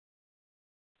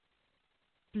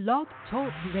Blog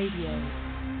Talk Radio.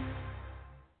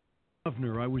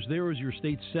 Governor, I was there as your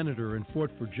state senator and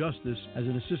fought for justice as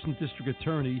an assistant district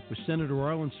attorney with Senator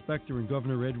Arlen Specter and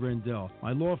Governor Ed Rendell.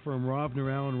 My law firm,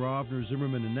 Rovner, Allen, Rovner,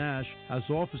 Zimmerman, and Nash, has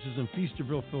offices in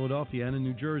Feasterville, Philadelphia, and in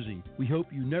New Jersey. We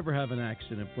hope you never have an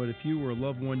accident, but if you or a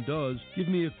loved one does, give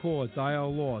me a call at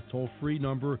Dial Law, toll-free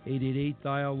number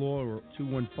 888-DIAL-LAW or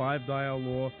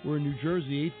 215-DIAL-LAW, or in New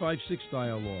Jersey,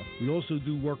 856-DIAL-LAW. We also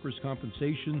do workers'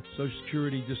 compensation, Social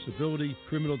Security, disability,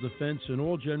 criminal defense, and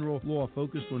all general law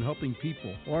focused on helping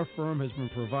people. Our firm has been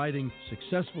providing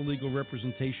successful legal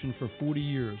representation for 40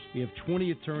 years. We have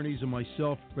 20 attorneys and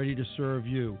myself ready to serve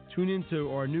you. Tune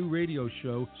into our new radio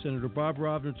show, Senator Bob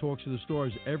Rovner Talks to the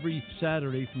Stars, every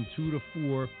Saturday from 2 to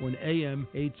 4 on AM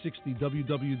 860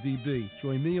 WWDB.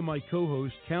 Join me and my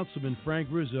co-host, Councilman Frank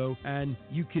Rizzo, and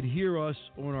you can hear us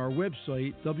on our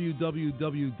website,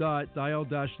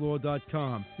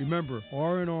 www.dial-law.com. Remember,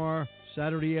 R&R,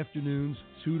 Saturday afternoons,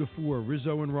 2 to 4,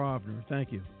 Rizzo and Rovner.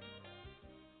 Thank you.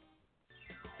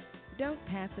 Don't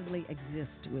passively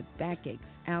exist with backaches,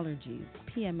 allergies,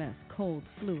 PMS, cold,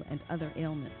 flu, and other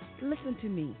ailments. Listen to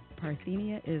me,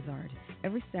 Parthenia Izzard,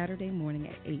 every Saturday morning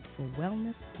at 8 for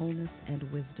Wellness, Wholeness, and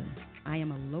Wisdom. I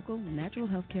am a local natural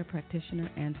health care practitioner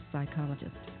and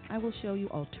psychologist. I will show you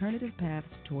alternative paths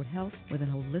toward health with a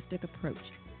holistic approach.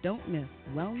 Don't miss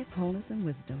Wellness, Wholeness, and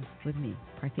Wisdom with me,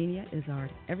 Parthenia Izzard,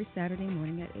 every Saturday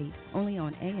morning at 8, only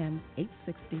on AM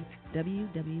 860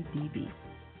 WWDB.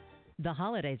 The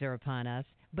holidays are upon us,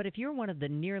 but if you're one of the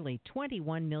nearly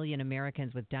 21 million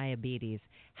Americans with diabetes,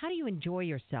 how do you enjoy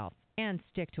yourself and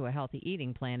stick to a healthy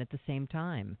eating plan at the same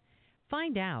time?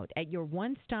 Find out at your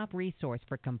one-stop resource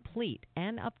for complete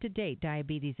and up-to-date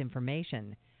diabetes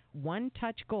information,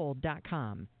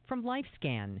 OneTouchGold.com. From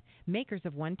LifeScan, makers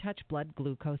of One-Touch blood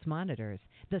glucose monitors.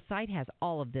 The site has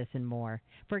all of this and more.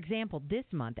 For example, this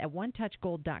month at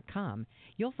OneTouchGold.com,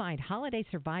 you'll find holiday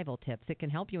survival tips that can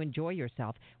help you enjoy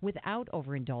yourself without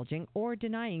overindulging or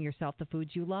denying yourself the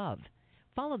foods you love.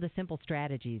 Follow the simple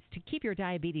strategies to keep your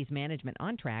diabetes management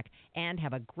on track and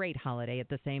have a great holiday at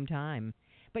the same time.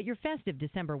 But your festive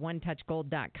December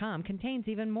OneTouchGold.com contains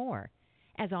even more.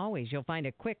 As always, you'll find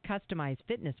a quick customized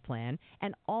fitness plan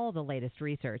and all the latest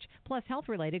research, plus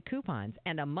health-related coupons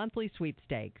and a monthly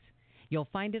sweepstakes. You'll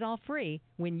find it all free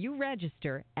when you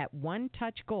register at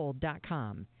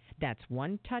OneTouchGold.com. That's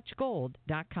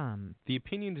OneTouchGold.com. The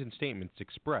opinions and statements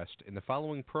expressed in the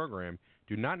following program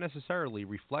do not necessarily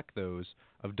reflect those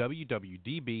of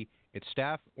WWDB, its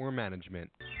staff, or management.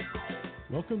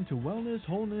 Welcome to Wellness,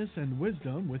 Wholeness, and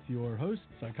Wisdom with your host,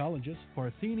 psychologist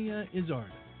Parthenia Izzard.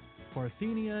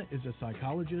 Parthenia is a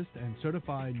psychologist and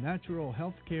certified natural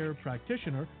health care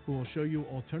practitioner who will show you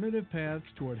alternative paths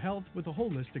toward health with a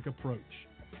holistic approach.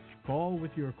 Call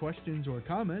with your questions or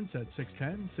comments at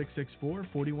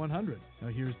 610-664-4100. Now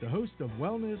here's the host of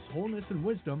Wellness, Wholeness, and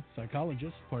Wisdom,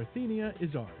 psychologist Parthenia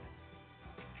Izzard.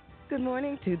 Good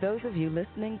morning to those of you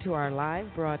listening to our live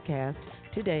broadcast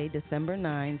today, December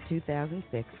 9,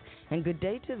 2006, and good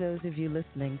day to those of you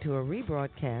listening to a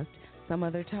rebroadcast some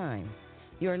other time.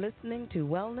 You're listening to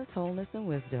Wellness, Wholeness, and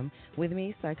Wisdom with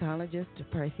me, psychologist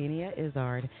Parthenia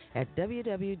Izzard, at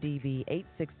WWDB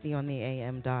 860 on the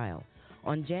AM dial.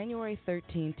 On January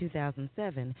 13,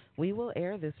 2007, we will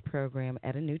air this program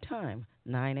at a new time,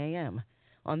 9 a.m.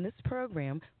 On this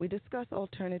program, we discuss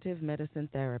alternative medicine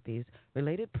therapies,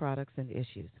 related products, and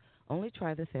issues. Only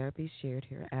try the therapies shared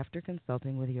here after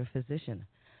consulting with your physician.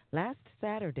 Last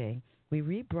Saturday, we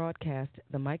rebroadcast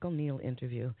the Michael Neal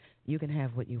interview, You Can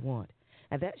Have What You Want.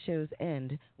 At that show's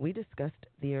end, we discussed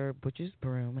the herb Butcher's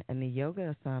Broom and the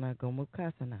Yoga Asana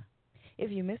Gomukhasana.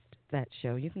 If you missed that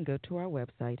show, you can go to our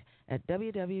website at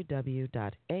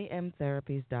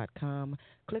www.amtherapies.com,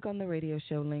 click on the radio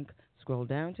show link, scroll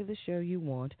down to the show you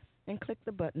want, and click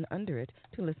the button under it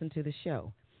to listen to the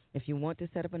show. If you want to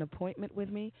set up an appointment with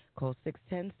me, call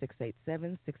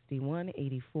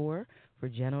 610-687-6184. For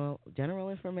general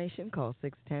information, call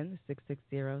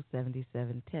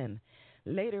 610-660-7710.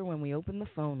 Later, when we open the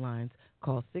phone lines,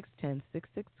 call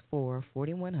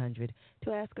 610-664-4100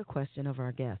 to ask a question of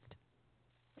our guest.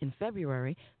 In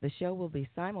February, the show will be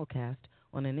simulcast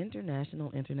on an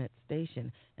international internet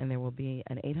station, and there will be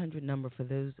an 800 number for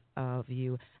those of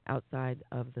you outside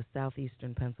of the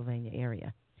southeastern Pennsylvania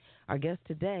area. Our guest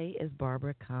today is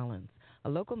Barbara Collins, a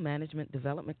local management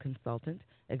development consultant,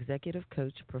 executive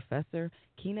coach, professor,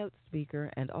 keynote speaker,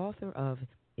 and author of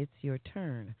It's Your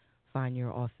Turn. Find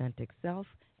your authentic self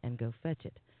and go fetch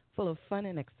it. Full of fun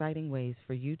and exciting ways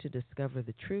for you to discover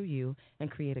the true you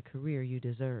and create a career you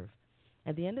deserve.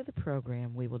 At the end of the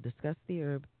program, we will discuss the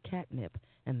herb catnip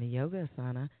and the yoga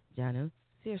asana Janu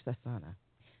Sirsasana.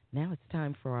 Now it's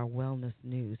time for our wellness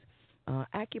news.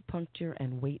 Acupuncture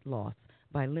and Weight Loss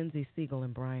by Lindsay Siegel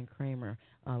and Brian Kramer,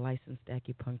 licensed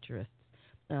acupuncturists.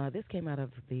 This came out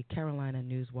of the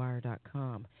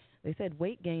CarolinaNewsWire.com. They said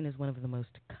weight gain is one of the most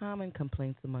common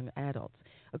complaints among adults.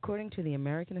 According to the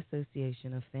American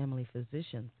Association of Family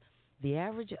Physicians, the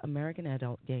average American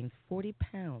adult gains 40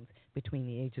 pounds between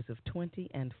the ages of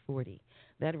 20 and 40.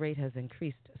 That rate has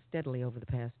increased steadily over the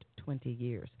past 20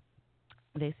 years.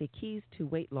 They say keys to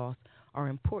weight loss are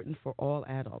important for all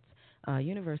adults.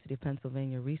 University of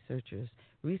Pennsylvania researchers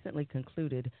recently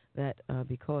concluded that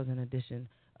because in addition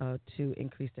to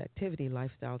increased activity,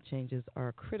 lifestyle changes are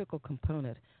a critical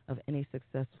component of any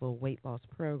successful weight loss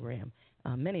program.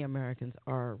 Many Americans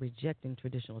are rejecting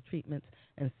traditional treatments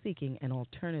and seeking an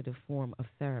alternative form of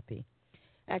therapy.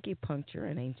 Acupuncture,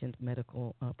 an ancient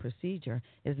medical procedure,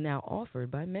 is now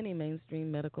offered by many mainstream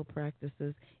medical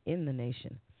practices in the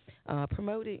nation.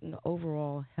 Promoting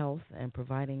overall health and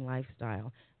providing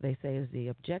lifestyle, they say, is the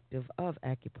objective of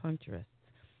acupuncturists.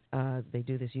 They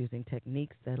do this using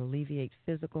techniques that alleviate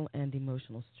physical and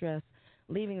emotional stress,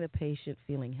 leaving the patient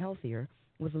feeling healthier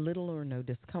with little or no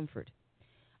discomfort.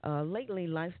 Lately,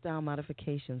 lifestyle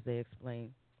modifications, they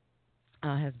explain,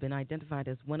 has been identified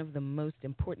as one of the most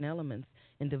important elements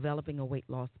in developing a weight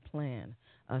loss plan.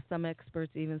 Some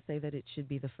experts even say that it should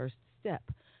be the first step.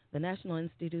 The National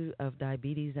Institute of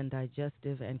Diabetes and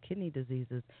Digestive and Kidney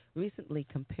Diseases recently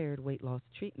compared weight loss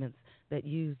treatments that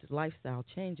used lifestyle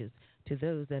changes to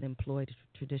those that employed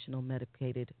traditional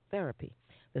medicated therapy.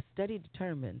 The study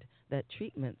determined that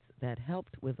treatments that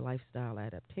helped with lifestyle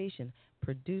adaptation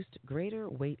produced greater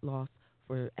weight loss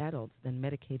for adults than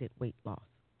medicated weight loss.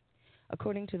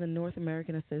 According to the North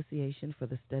American Association for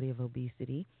the Study of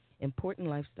Obesity, important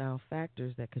lifestyle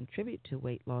factors that contribute to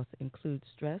weight loss include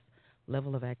stress,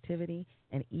 level of activity,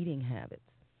 and eating habits.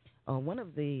 One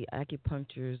of the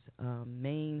acupuncture's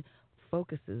main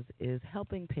focuses is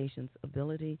helping patients'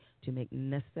 ability to make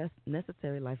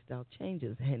necessary lifestyle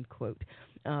changes, end quote.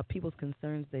 People's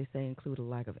concerns, they say, include a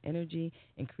lack of energy,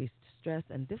 increased stress,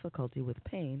 and difficulty with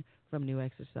pain from new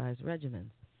exercise regimens.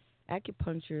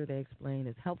 Acupuncture, they explain,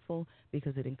 is helpful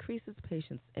because it increases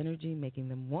patients' energy, making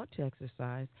them want to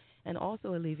exercise, and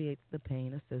also alleviates the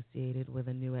pain associated with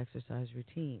a new exercise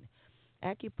routine.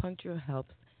 Acupuncture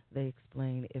helps, they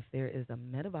explain, if there is a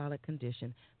metabolic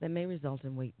condition that may result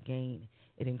in weight gain.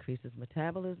 It increases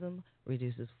metabolism,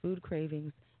 reduces food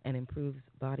cravings, and improves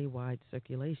body-wide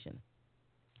circulation.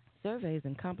 Surveys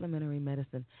in complementary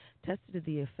medicine tested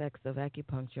the effects of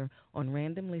acupuncture on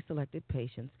randomly selected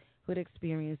patients who had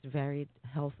experienced varied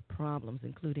health problems,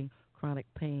 including chronic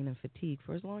pain and fatigue,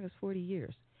 for as long as 40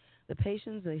 years. The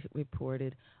patients, they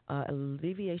reported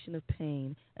alleviation of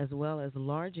pain as well as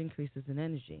large increases in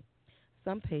energy.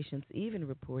 Some patients even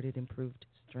reported improved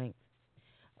strength.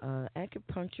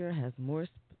 Acupuncture has more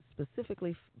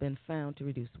specifically been found to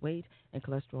reduce weight and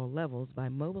cholesterol levels by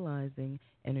mobilizing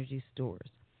energy stores.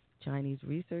 Chinese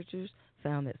researchers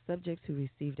found that subjects who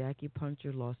received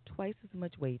acupuncture lost twice as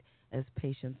much weight as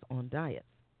patients on diets.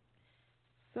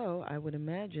 So I would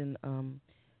imagine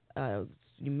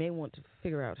you may want to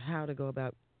figure out how to go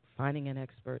about finding an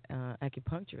expert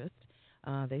acupuncturist.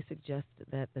 They suggest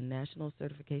that the National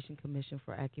Certification Commission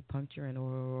for Acupuncture and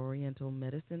Oriental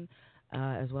Medicine,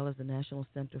 as well as the National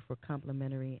Center for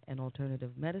Complementary and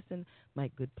Alternative Medicine,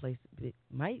 might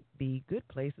be good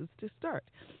places to start.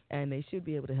 And they should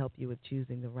be able to help you with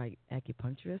choosing the right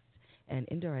acupuncturist and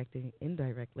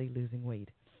indirectly losing weight.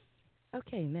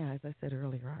 Okay, now, as I said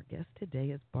earlier, our guest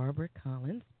today is Barbara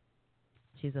Collins.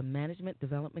 She's a management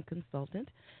development consultant,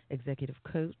 executive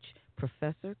coach,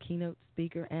 professor, keynote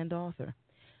speaker, and author.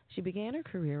 She began her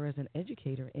career as an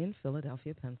educator in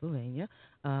Philadelphia, Pennsylvania,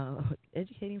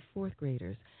 educating fourth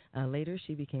graders. Later,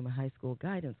 she became a high school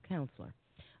guidance counselor.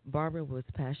 Barbara was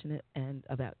passionate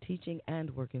about teaching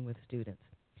and working with students.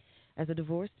 As a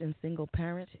divorced and single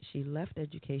parent, she left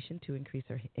education to increase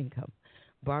her income.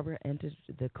 Barbara entered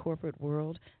the corporate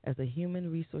world as a human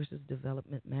resources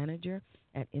development manager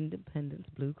at Independence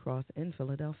Blue Cross in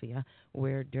Philadelphia,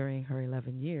 where during her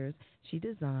 11 years, she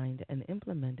designed and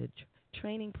implemented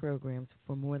training programs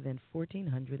for more than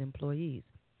 1,400 employees.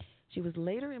 She was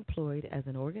later employed as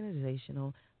an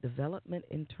organizational development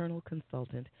internal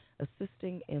consultant,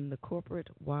 assisting in the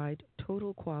corporate-wide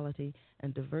Total Quality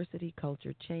and Diversity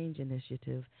Culture Change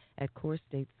Initiative at Core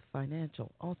States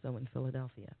Financial, also in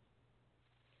Philadelphia.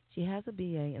 She has a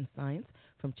BA in Science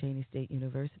from Cheney State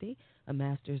University, a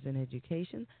Master's in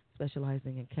Education,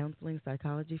 specializing in Counseling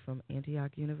Psychology from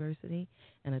Antioch University,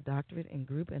 and a Doctorate in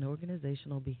Group and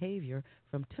Organizational Behavior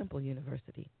from Temple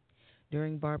University.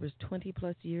 During Barbara's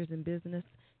 20-plus years in business,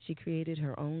 She created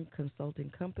her own consulting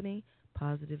company,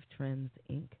 Positive Trends,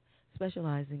 Inc.,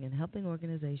 specializing in helping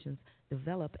organizations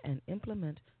develop and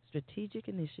implement strategic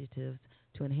initiatives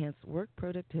to enhance work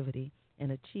productivity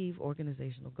and achieve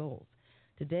organizational goals.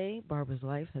 Today, Barbara's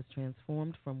life has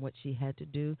transformed from what she had to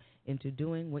do into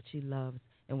doing what she loves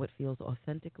and what feels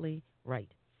authentically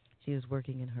right. She is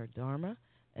working in her dharma,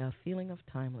 a feeling of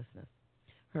timelessness.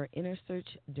 Her inner search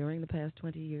during the past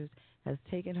 20 years has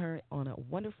taken her on a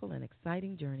wonderful and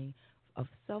exciting journey of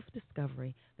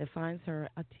self-discovery that finds her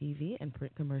a TV and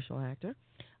print commercial actor,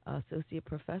 associate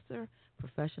professor,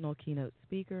 professional keynote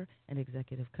speaker, and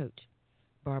executive coach.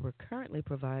 Barbara currently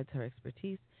provides her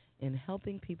expertise in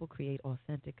helping people create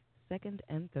authentic second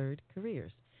and third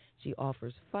careers. She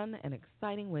offers fun and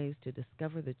exciting ways to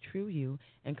discover the true you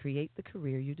and create the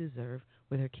career you deserve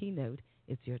with her keynote,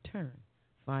 It's Your Turn.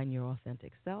 Find your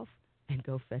authentic self and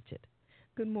go fetch it.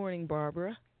 Good morning,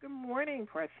 Barbara. Good morning,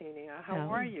 Parthenia. How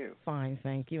are you? Fine,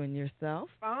 thank you. And yourself?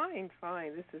 Fine.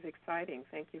 This is exciting.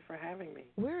 Thank you for having me.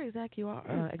 Where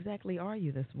exactly are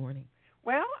you this morning?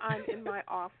 Well, I'm in my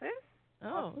office,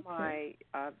 okay. my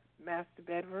master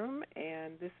bedroom,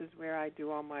 and this is where I do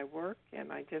all my work,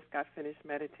 and I just got finished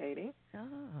meditating.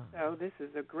 So this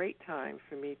is a great time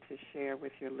for me to share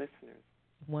with your listeners.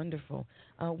 Wonderful.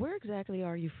 Where exactly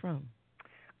are you from?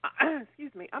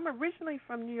 Excuse me. I'm originally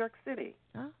from New York City.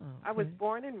 Okay. I was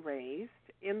born and raised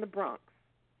in the Bronx.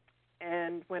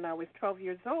 And when I was 12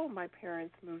 years old, my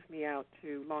parents moved me out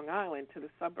to Long Island, to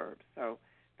the suburbs. So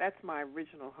that's my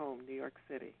original home, New York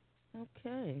City.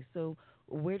 Okay. So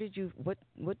what did you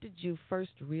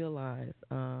first realize,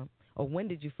 or when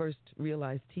did you first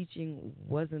realize teaching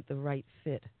wasn't the right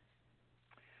fit?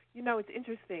 You know, it's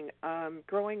interesting.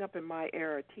 Growing up in my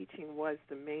era, teaching was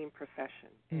the main profession,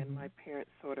 and my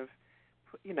parents sort of,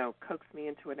 coaxed me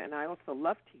into it, and I also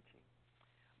loved teaching.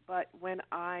 But when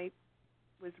I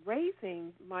was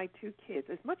raising my two kids,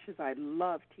 as much as I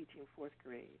loved teaching fourth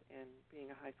grade and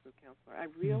being a high school counselor, I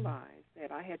realized that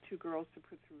I had two girls to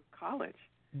put through college,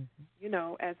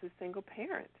 as a single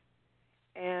parent.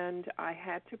 And I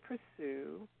had to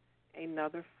pursue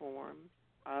another form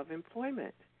of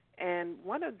employment. And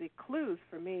one of the clues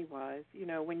for me was,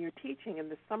 when you're teaching in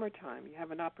the summertime, you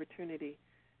have an opportunity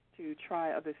to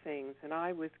try other things. And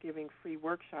I was giving free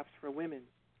workshops for women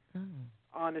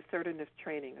on assertiveness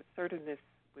training. Assertiveness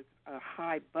was a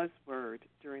high buzzword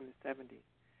during the 70s.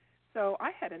 So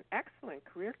I had an excellent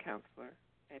career counselor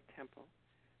at Temple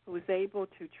who was able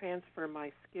to transfer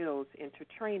my skills into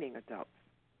training adults.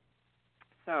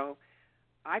 So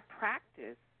I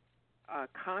practiced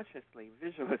consciously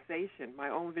visualization, my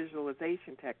own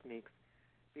visualization techniques,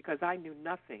 because I knew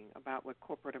nothing about what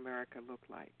corporate America looked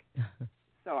like.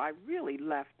 So I really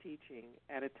left teaching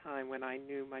at a time when I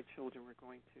knew my children were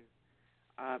going to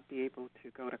be able to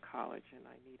go to college, and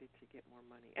I needed to get more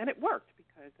money. And it worked,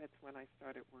 because that's when I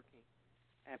started working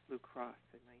at Blue Cross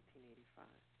in 1985.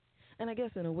 And I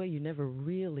guess in a way you never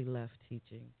really left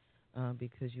teaching,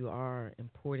 because you are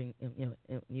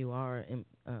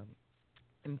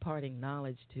imparting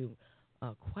knowledge to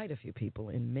quite a few people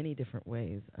in many different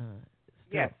ways.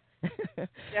 Yes,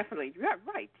 definitely.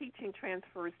 Right. Teaching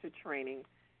transfers to training,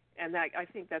 and I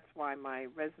think that's why my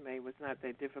resume was not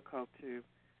that difficult to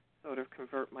sort of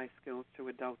convert my skills to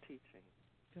adult teaching.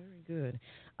 Very good.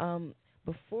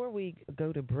 Before we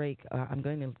go to break, I'm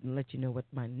going to let you know what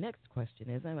my next question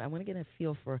is. I want to get a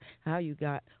feel for how you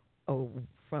got to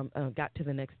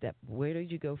the next step. Where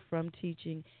did you go from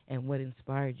teaching, and what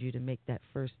inspired you to make that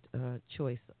first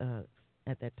choice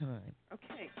at that time?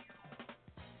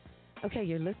 Okay,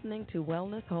 you're listening to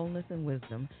Wellness, Wholeness, and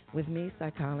Wisdom with me,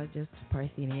 Psychologist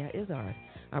Parthenia Izzard.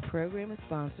 Our program is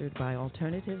sponsored by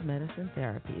Alternative Medicine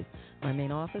Therapies. My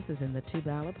main office is in the Two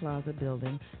Bala Plaza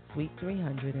building, Suite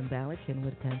 300 in Bala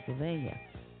Cynwyd, Pennsylvania.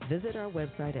 Visit our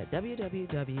website at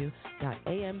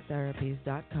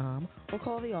www.amtherapies.com or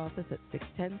call the office at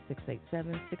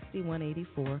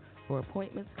 610-687-6184 for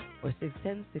appointments, or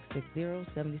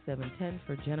 610-660-7710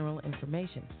 for general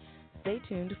information. Stay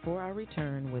tuned for our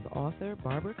return with author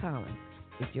Barbara Collins.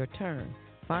 It's your turn.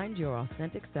 Find your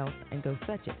authentic self and go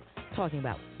fetch it, talking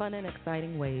about fun and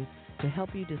exciting ways to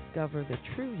help you discover the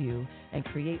true you and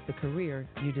create the career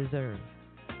you deserve.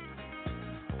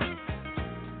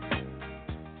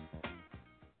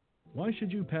 Why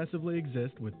should you passively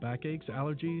exist with backaches,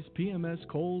 allergies, PMS,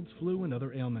 colds, flu, and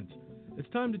other ailments? It's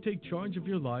time to take charge of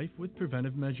your life with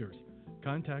preventive measures.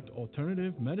 Contact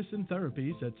Alternative Medicine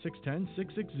Therapies at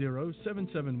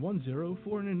 610-660-7710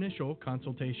 for an initial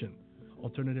consultation.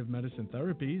 Alternative Medicine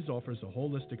Therapies offers a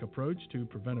holistic approach to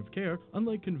preventive care,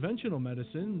 unlike conventional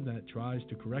medicine that tries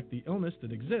to correct the illness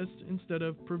that exists instead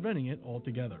of preventing it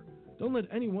altogether. Don't let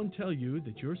anyone tell you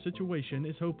that your situation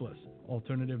is hopeless.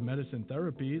 Alternative medicine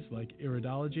therapies like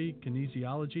iridology,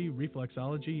 kinesiology,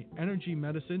 reflexology, energy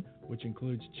medicine, which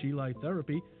includes chi light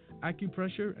therapy,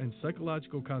 acupressure, and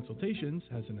psychological consultations,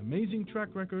 has an amazing track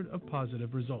record of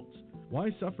positive results.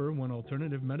 Why suffer when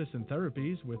alternative medicine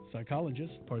therapies with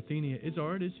psychologist Parthenia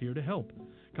Izzard is here to help?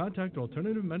 Contact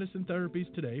Alternative Medicine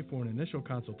Therapies today for an initial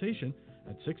consultation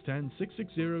at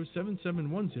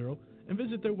 610-660-7710 and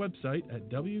visit their website at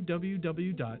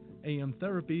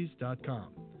www.amtherapies.com.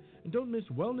 And don't miss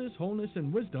Wellness, Wholeness,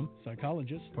 and Wisdom,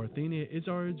 Psychologist Parthenia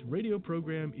Izzard's radio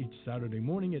program each Saturday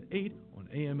morning at 8 on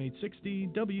AM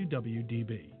 860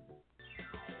 WWDB.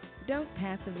 Don't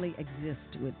passively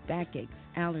exist with backaches,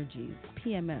 allergies,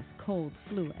 PMS, cold,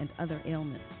 flu, and other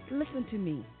ailments. Listen to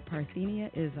me,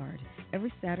 Parthenia Izzard,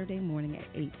 every Saturday morning at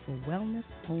 8 for Wellness,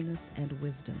 Wholeness, and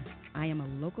Wisdom. I am a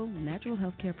local natural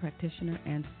health care practitioner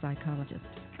and psychologist.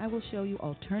 I will show you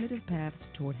alternative paths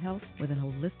toward health with a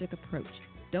holistic approach.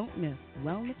 Don't miss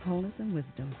Wellness, Wholeness, and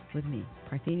Wisdom with me,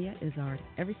 Parthenia Izzard,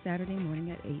 every Saturday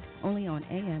morning at 8, only on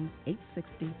AM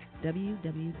 860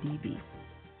 WWDB.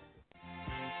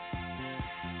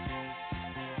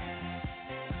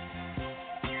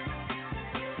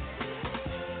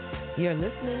 You're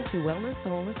listening to Wellness,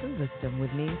 Wholeness, and Wisdom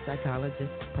with me,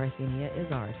 psychologist Parthenia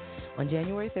Izzard. On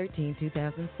January 13,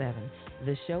 2007,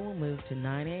 the show will move to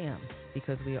 9 a.m.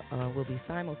 because we will be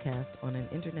simulcast on an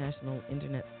international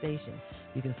internet station.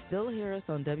 You can still hear us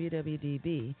on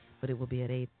WWDB, but it will be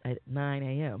at 9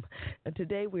 a.m. And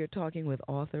today we are talking with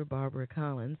author Barbara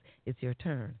Collins. It's your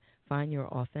turn. Find your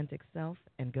authentic self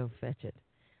and go fetch it.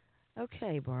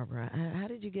 Okay, Barbara, how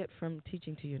did you get from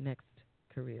teaching to your next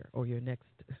career or your next...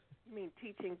 You mean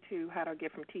how to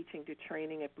get from teaching to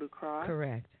training at Blue Cross?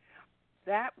 Correct.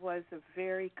 That was a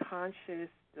very conscious,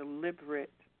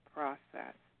 deliberate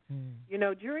process. You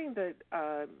know, during the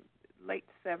late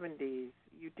 70s,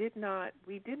 we did not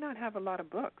have a lot of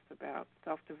books about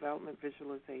self-development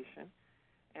visualization,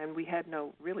 and we had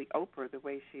no really Oprah the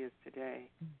way she is today.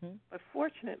 Mm-hmm. But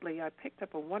fortunately, I picked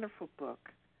up a wonderful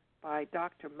book by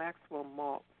Dr. Maxwell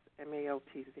Maltz,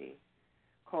 M-A-L-T-Z,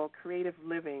 called Creative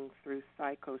Living Through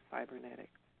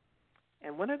Psycho-Cybernetics.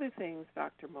 And one of the things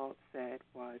Dr. Maltz said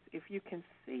was, if you can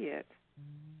see it,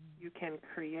 you can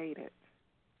create it.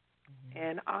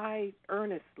 And I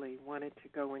earnestly wanted to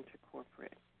go into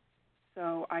corporate.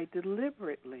 So I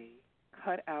deliberately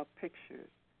cut out pictures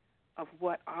of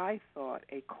what I thought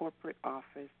a corporate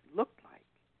office looked like.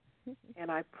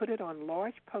 And I put it on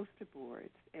large poster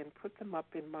boards and put them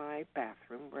up in my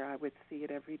bathroom where I would see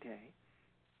it every day.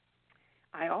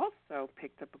 I also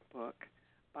picked up a book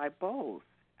by Bowles.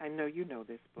 I know you know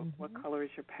this book, mm-hmm. What Color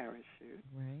is Your Parachute?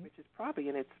 Right. Which is probably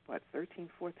in its,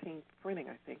 13th, 14th printing,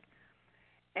 I think.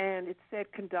 And it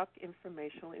said, conduct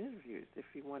informational interviews if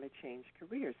you want to change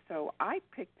careers. So I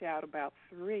picked out about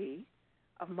 3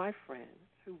 of my friends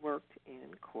who worked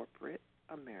in corporate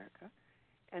America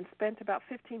and spent about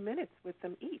 15 minutes with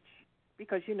them each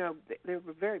because, you know, they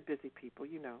were very busy people,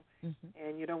 you know, mm-hmm.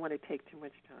 and you don't want to take too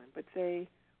much time. But they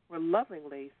were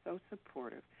lovingly so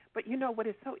supportive. But, you know, what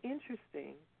is so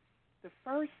interesting, the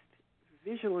first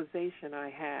visualization I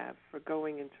have for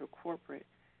going into corporate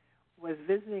was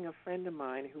visiting a friend of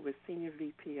mine who was senior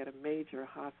VP at a major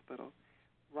hospital,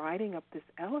 riding up this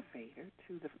elevator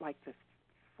to the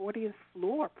 40th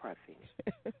floor, Parthenia.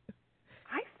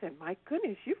 I said, my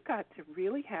goodness, you've got to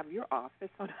really have your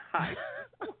office on a high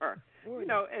floor. You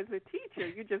know, as a teacher,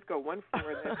 you just go 1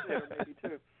 floor and that's it, or maybe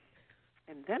 2.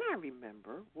 And then I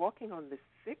remember walking on this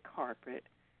thick carpet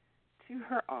to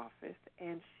her office,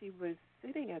 and she was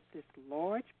sitting at this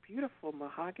large, beautiful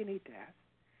mahogany desk.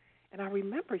 And I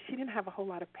remember she didn't have a whole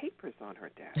lot of papers on her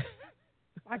desk,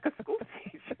 like a school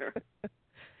teacher.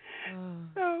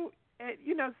 So,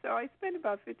 so I spent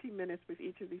about 15 minutes with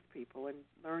each of these people and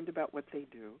learned about what they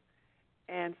do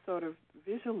and sort of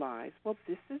visualized, well,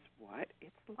 this is what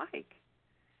it's like.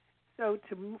 So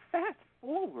to fast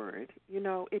forward,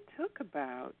 it took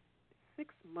about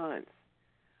 6 months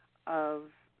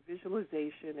of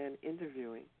visualization and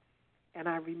interviewing. And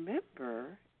I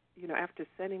remember, after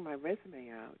sending my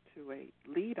resume out to a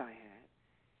lead I had,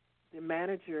 the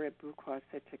manager at Blue Cross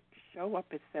said to show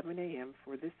up at 7 a.m.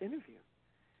 for this interview.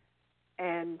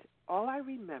 And all I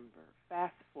remember,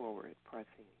 fast forward,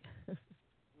 Parthenia,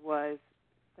 was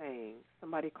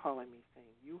somebody calling me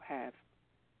saying, you have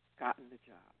gotten the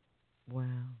job.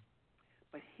 Wow.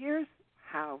 But here's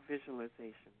how visualization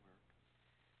works.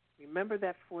 Remember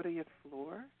that 40th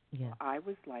floor? Yeah. Well, I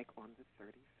was on the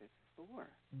 35th floor.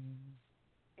 Mm.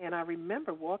 And I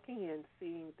remember walking in,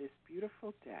 seeing this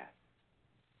beautiful desk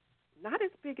not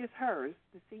as big as hers,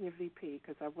 the senior VP,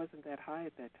 because I wasn't that high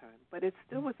at that time, but it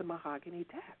still was a mahogany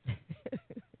desk.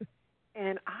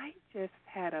 And I just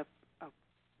had a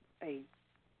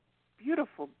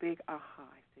beautiful big aha.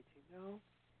 I said,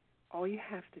 all you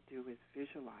have to do is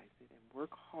visualize it and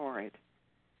work hard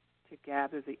to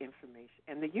gather the information.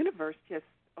 And the universe just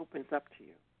opens up to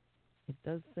you. It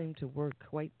does seem to work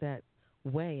quite that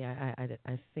way.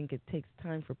 I think it takes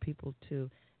time for people to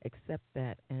accept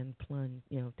that and plunge,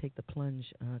 take the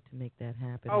plunge to make that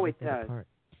happen. Oh, it does.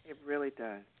 It really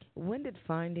does. When did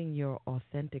finding your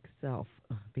authentic self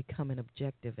become an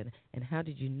objective, and how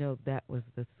did you know that was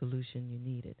the solution you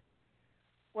needed?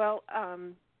 Well,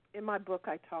 in my book,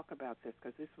 I talk about this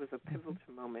because this was a pivotal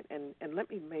moment. And let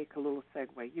me make a little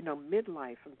segue.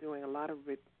 Midlife, I'm doing a lot of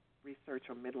research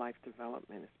on midlife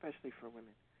development, especially for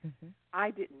women.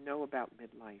 I didn't know about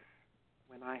midlife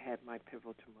when I had my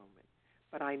pivotal moment.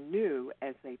 But I knew,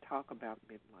 as they talk about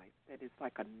midlife, that it's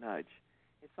like a nudge.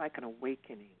 It's like an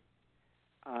awakening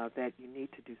that you need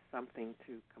to do something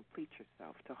to complete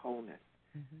yourself to wholeness.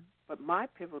 But my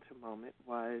pivotal moment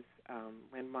was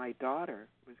when my daughter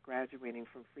was graduating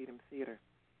from Freedom Theater.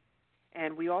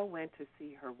 And we all went to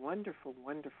see her wonderful,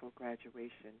 wonderful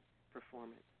graduation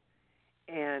performance.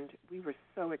 And we were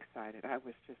so excited. I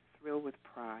was just thrilled with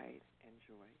pride and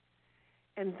joy.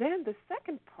 And then the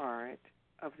second part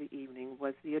of the evening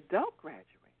was the adult graduation.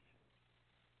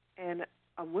 And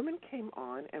a woman came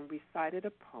on and recited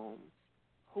a poem,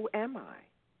 Who Am I?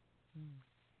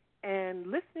 And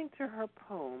listening to her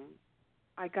poem,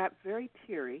 I got very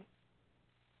teary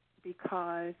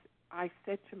because I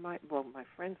said to my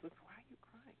friends looked, why are you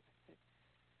crying? I said,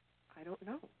 I don't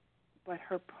know. But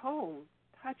her poem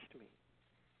touched me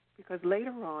because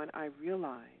later on I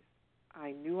realized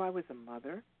I knew I was a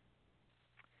mother.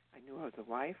 I knew I was a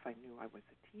wife. I knew I was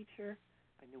a teacher.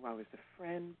 I knew I was a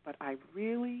friend. But I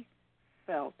really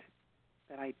felt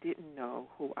that I didn't know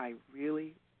who I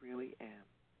really, really am.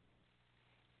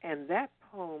 And that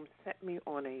poem set me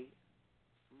on a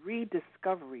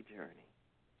rediscovery journey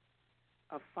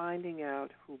of finding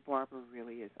out who Barbara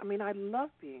really is. I mean, I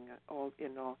love being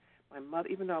my mother.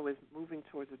 Even though I was moving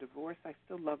towards a divorce, I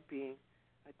still loved being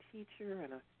a teacher.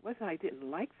 And I didn't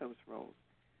like those roles,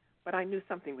 but I knew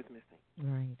something was missing.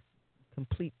 Right.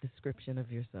 Complete description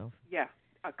of yourself. Yeah.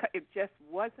 It just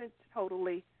wasn't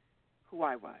totally who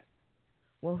I was.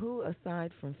 Well, who,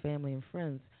 aside from family and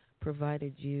friends,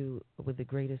 provided you with the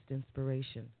greatest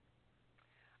inspiration?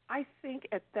 I think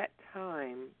at that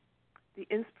time, the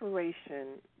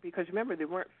inspiration, because remember, there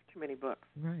weren't too many books.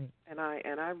 Right. And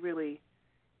I really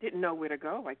didn't know where to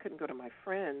go. I couldn't go to my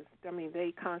friends. I mean,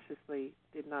 they consciously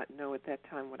did not know at that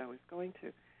time what I was going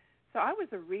to. So I was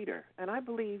a reader, and I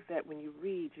believe that when you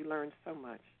read, you learn so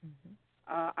much.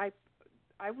 I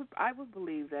would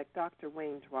believe that Dr.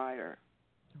 Wayne Dwyer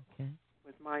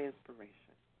was my inspiration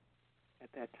at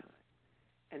that time.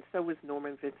 And so was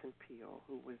Norman Vincent Peale,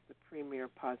 who was the premier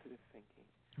of positive thinking.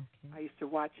 I used to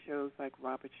watch shows like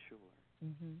Robert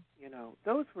Schuller.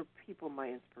 Those were people my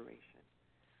inspiration.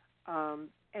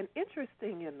 And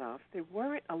interesting enough, there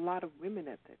weren't a lot of women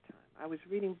at that time. I was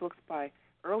reading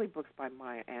early books by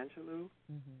Maya Angelou.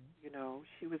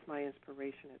 She was my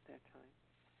inspiration at that time.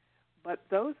 But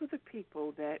those were the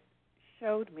people that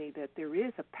showed me that there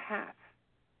is a path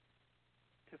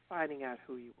to finding out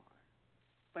who you are.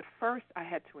 But first, I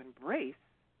had to embrace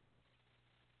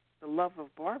the love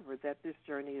of Barbara, that this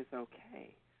journey is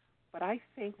okay. But I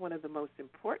think one of the most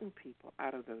important people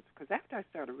out of those, because after I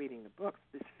started reading the books,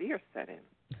 this fear set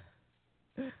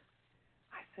in.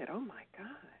 I said, oh, my God,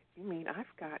 you mean I've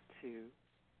got to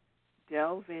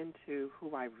delve into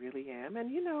who I really am? And,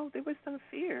 there was some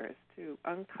fear as to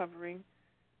uncovering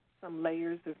some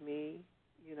layers of me,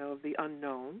 the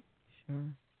unknown.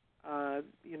 Sure.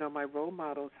 My role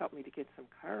models helped me to get some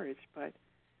courage, but,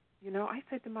 I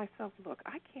said to myself, look,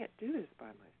 I can't do this by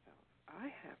myself. I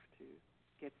have to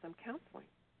get some counseling.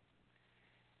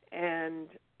 And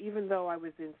even though I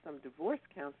was in some divorce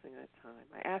counseling at the time,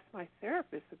 I asked my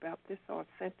therapist about this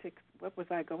authentic, what was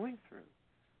I going through?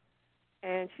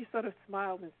 And she sort of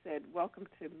smiled and said, welcome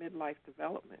to midlife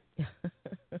development.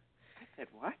 I said,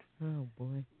 what? Oh,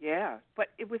 boy. Yeah, but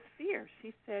it was fear.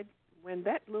 She said, when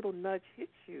that little nudge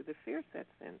hits you, the fear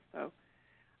sets in. So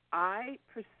I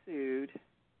pursued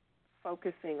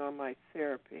focusing on my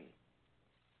therapy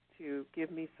to give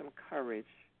me some courage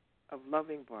of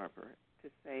loving Barbara, to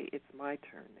say it's my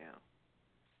turn now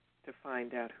to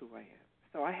find out who I am.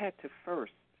 So I had to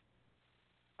first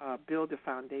build a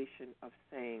foundation of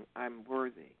saying I'm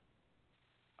worthy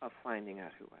of finding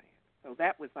out who I am. So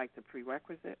that was like the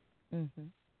prerequisite,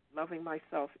 loving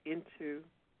myself into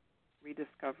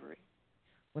rediscovery.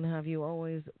 Well, have you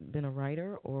always been a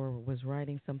writer, or was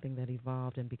writing something that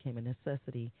evolved and became a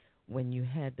necessity when you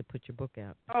had to put your book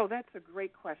out? Oh, that's a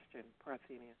great question,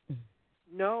 Parthenia.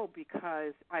 No,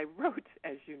 because I wrote,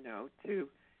 as you know,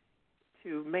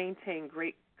 to maintain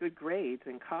good grades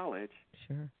in college.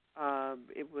 Sure.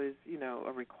 It was,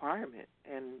 a requirement,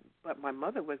 but my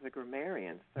mother was a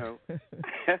grammarian, so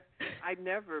I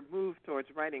never moved towards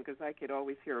writing because I could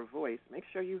always hear a voice. Make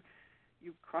sure you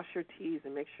cross your T's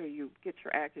and make sure you get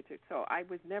your adjectives. So I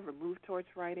was never moved towards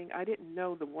writing. I didn't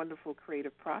know the wonderful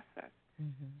creative process,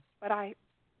 but I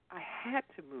had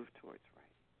to move towards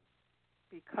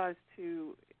writing because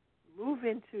to move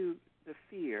into the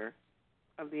fear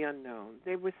of the unknown,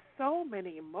 there were so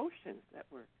many emotions that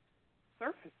were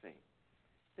surfacing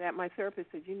that my therapist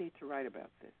said, you need to write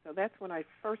about this. So that's when I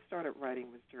first started writing,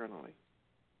 was journaling.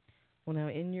 Well, now,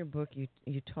 in your book,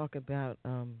 you talk about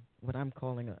what I'm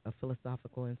calling a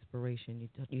philosophical inspiration.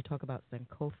 You talk about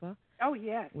Sankofa. Oh,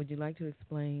 yes. Would you like to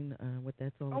explain what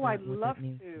that's all about? Oh, I'd love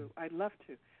to. I'd love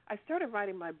to. I started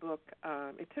writing my book.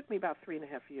 It took me about 3.5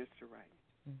 years to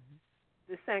write.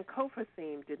 The Sankofa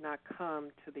theme did not come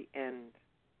to the end.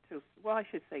 I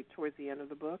should say towards the end of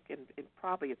the book, and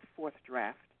probably its fourth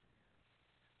draft.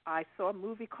 I saw a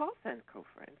movie called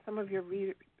Sankofa, and some of your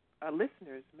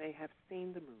listeners may have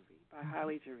seen the movie by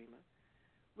Haile Gerima,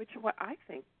 which what I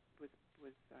think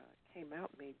was came out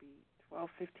maybe 12,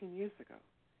 15 years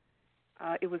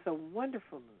ago. It was a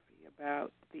wonderful movie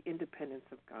about the independence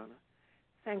of Ghana.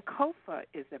 Sankofa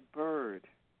is a bird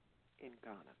in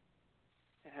Ghana.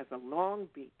 It has a long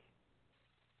beak,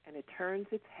 and it turns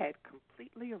its head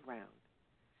completely around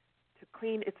to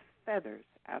clean its feathers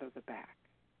out of the back.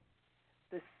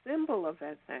 The symbol of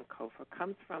that Sankofa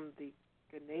comes from the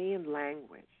Ghanaian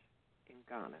language in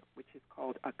Ghana, which is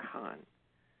called Akan.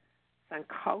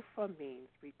 Sankofa means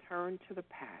return to the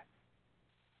past,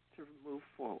 to move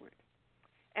forward.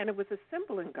 And it was a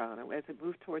symbol in Ghana as it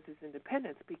moved towards its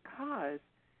independence because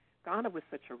Ghana was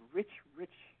such a rich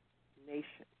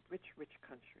nation, rich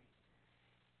country.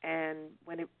 And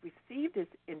when it received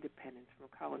its independence from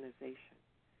colonization,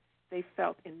 they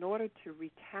felt in order to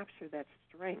recapture that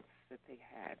strength that they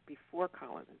had before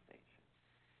colonization,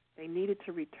 they needed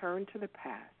to return to the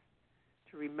past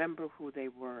to remember who they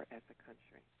were as a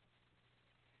country.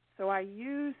 So I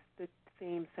used the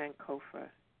theme Sankofa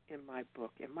in my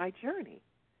book, in my journey,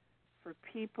 for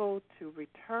people to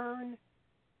return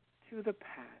to the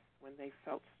past when they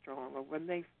felt strong or when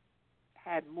they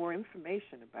had more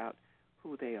information about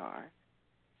who they are,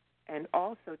 and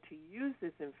also to use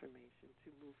this information to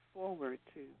move forward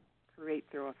to create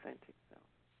their authentic self.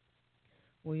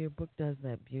 Well, your book does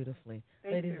that beautifully.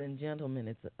 Ladies and gentlemen,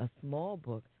 it's a small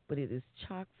book, but it is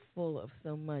chock full of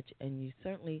so much, and you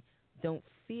certainly don't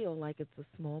feel like it's a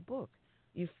small book.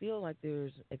 You feel like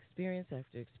there's experience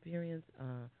after experience,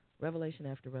 revelation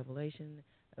after revelation,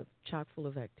 chock full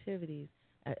of activities.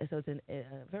 So it's a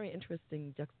very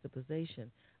interesting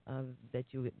juxtaposition that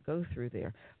you would go through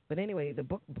there. But anyway, the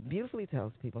book beautifully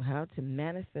tells people how to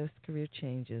manifest career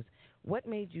changes. What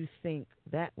made you think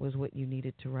that was what you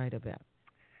needed to write about?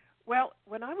 Well,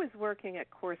 when I was working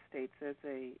at Core States as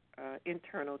a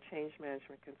internal change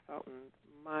management consultant,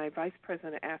 my vice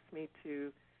president asked me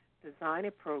to design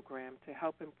a program to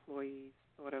help employees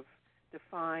sort of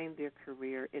define their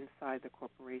career inside the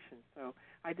corporation. So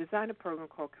I designed a program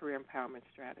called Career Empowerment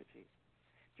Strategies.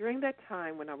 During that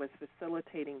time when I was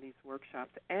facilitating these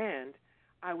workshops, and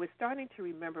I was starting to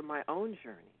remember my own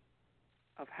journey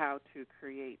of how to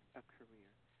create a career,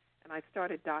 and I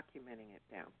started documenting it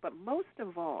down. But most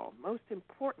of all, most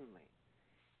importantly,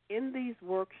 in these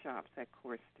workshops at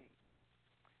Core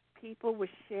State, people were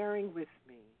sharing with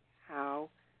me how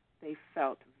they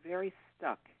felt very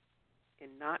stuck in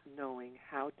not knowing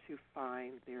how to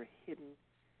find their hidden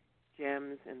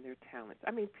gems and their talents.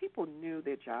 I mean, people knew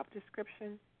their job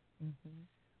description,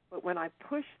 but when I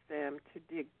pushed them to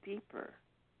dig deeper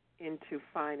into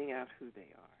finding out who they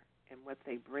are and what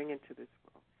they bring into this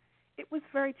world, it was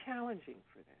very challenging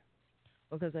for them.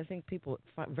 Because I think people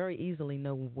very easily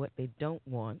know what they don't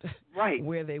want, right?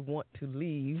 Where they want to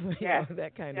leave, yes,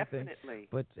 that kind definitely.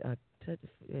 of thing.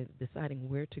 But deciding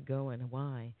where to go and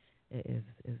why is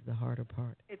the harder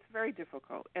part. It's very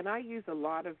difficult. And I use a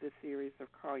lot of the theories of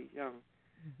Carl Jung,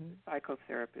 the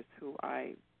psychotherapist, who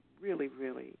I really,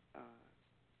 really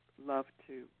love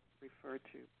to refer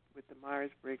to with the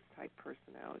Myers-Briggs type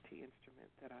personality instrument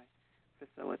that I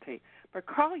facilitate. But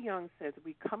Carl Jung says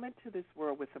we come into this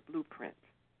world with a blueprint.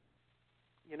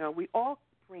 You know, we all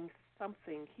bring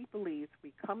something. He believes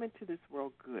we come into this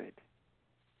world good,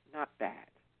 not bad.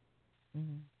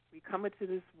 We come into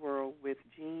this world with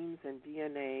genes and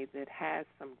DNA that has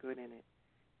some good in it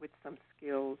with some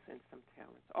skills and some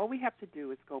talents. All we have to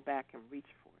do is go back and reach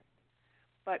for it.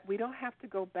 But we don't have to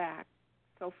go back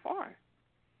so far.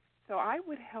 So I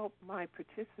would help my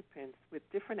participants with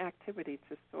different activities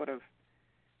to sort of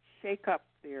shake up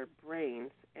their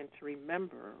brains and to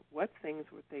remember what things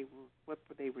what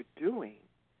they were doing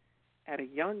at a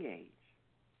young age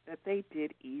that they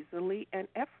did easily and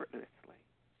effortlessly,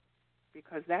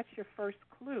 because that's your first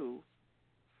clue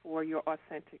for your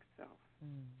authentic self.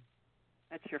 Mm.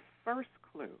 That's your first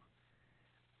clue.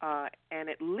 And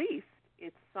at least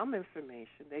it's some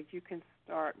information that you can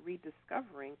start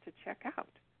rediscovering to check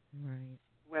out, right,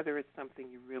 whether it's something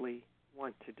you really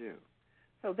want to do.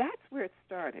 So that's where it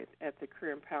started at the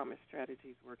Career Empowerment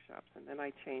Strategies workshops, and then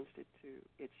I changed it to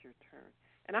It's Your Turn.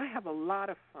 And I have a lot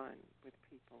of fun with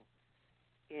people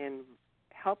in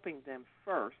helping them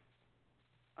first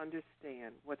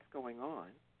understand what's going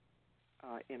on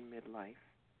in midlife,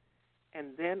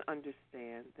 and then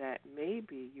understand that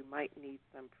maybe you might need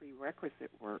some prerequisite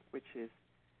work, which is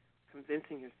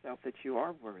convincing yourself that you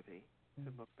are worthy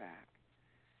to look back,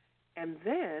 and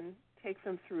then take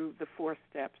them through the 4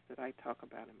 steps that I talk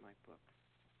about in my book.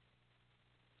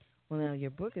 Well, now, your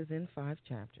book is in 5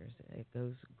 chapters. It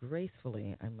goes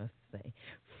gracefully, I must say,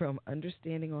 from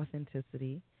understanding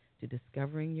authenticity to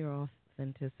discovering your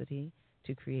authenticity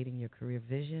to creating your career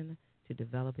vision to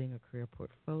developing a career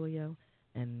portfolio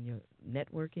and your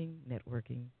networking.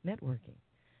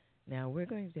 Now, we're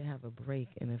going to have a break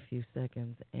in a few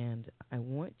seconds, and I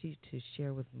want you to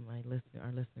share with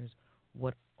our listeners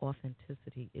what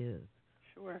authenticity is.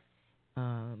 Sure.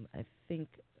 I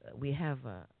think we have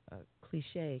a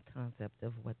cliche concept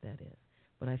of what that is,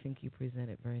 but I think you present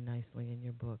it very nicely in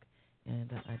your book,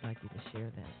 and I'd like you to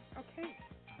share that. Okay.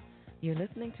 You're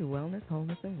listening to Wellness,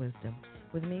 Wholeness, and Wisdom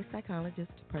with me,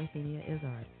 psychologist Parthenia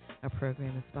Izzard. Our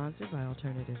program is sponsored by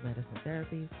Alternative Medicine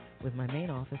Therapies with my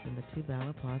main office in the 2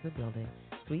 Bala Plaza building,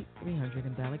 Suite 300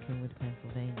 in Bala Cynwyd,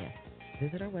 Pennsylvania.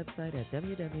 Visit our website at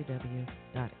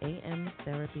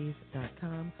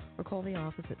www.amtherapies.com or call the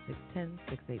office at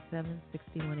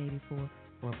 610-687-6184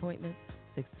 for appointments,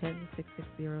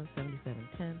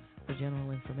 610-660-7710 for general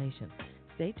information.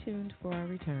 Stay tuned for our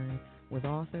return with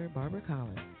author Barbara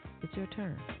Collins. It's your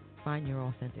turn. Find your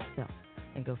authentic self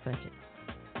and go fetch it.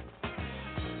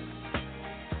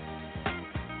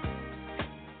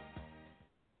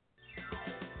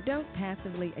 Don't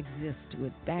passively exist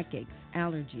with backaches,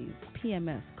 allergies,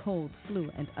 PMS, cold, flu,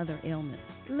 and other ailments.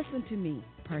 Listen to me,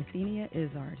 Parthenia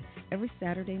Izzard, every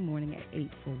Saturday morning at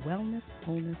 8 for Wellness,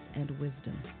 Wholeness, and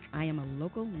Wisdom. I am a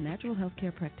local natural health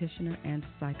care practitioner and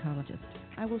psychologist.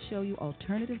 I will show you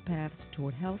alternative paths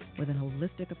toward health with an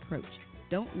holistic approach.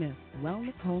 Don't miss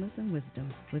Wellness, Wholeness, and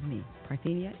Wisdom with me,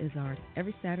 Parthenia Izzard,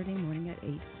 every Saturday morning at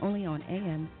 8, only on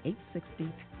AM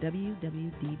 860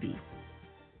 WWDB.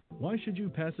 Why should you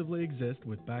passively exist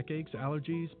with backaches,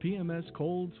 allergies, PMS,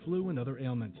 colds, flu, and other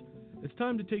ailments? It's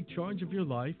time to take charge of your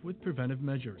life with preventive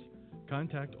measures.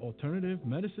 Contact Alternative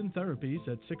Medicine Therapies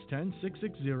at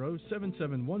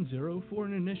 610-660-7710 for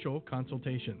an initial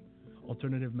consultation.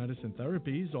 Alternative Medicine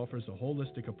Therapies offers a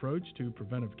holistic approach to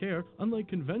preventive care, unlike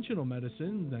conventional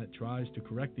medicine that tries to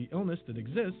correct the illness that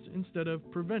exists instead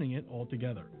of preventing it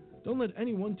altogether. Don't let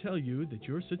anyone tell you that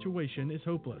your situation is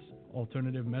hopeless.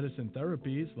 Alternative medicine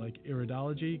therapies like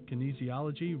iridology,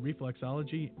 kinesiology,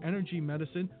 reflexology, energy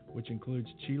medicine, which includes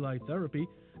chi light therapy,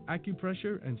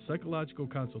 acupressure, and psychological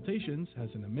consultations,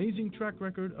 has an amazing track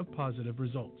record of positive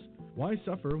results. Why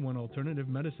suffer when Alternative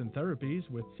Medicine Therapies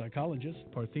with psychologist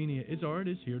Parthenia Izzard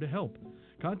is here to help?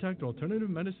 Contact Alternative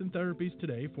Medicine Therapies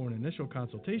today for an initial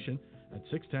consultation at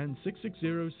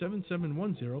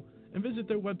 610-660-7710 and visit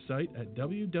their website at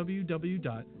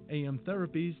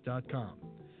www.amtherapies.com.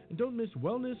 And don't miss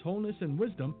Wellness, Wholeness, and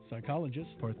Wisdom, psychologist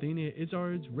Parthenia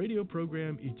Izzard's radio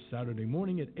program each Saturday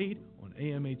morning at 8 on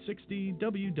AM 860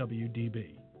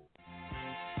 WWDB.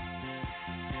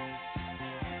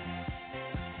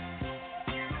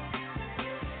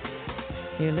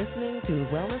 You're listening to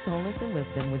Wellness, Wholeness, and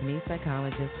Wisdom with me,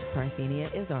 psychologist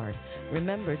Parthenia Izzard.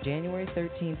 Remember, January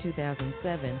 13,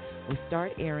 2007, we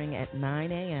start airing at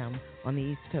 9 a.m. on the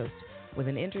East Coast with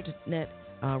an internet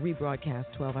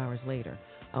rebroadcast 12 hours later.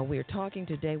 We're talking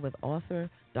today with author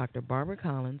Dr. Barbara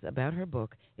Collins about her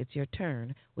book, It's Your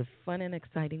Turn, with fun and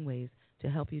exciting ways to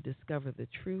help you discover the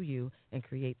true you and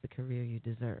create the career you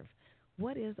deserve.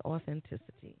 What is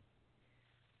authenticity?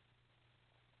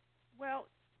 Well,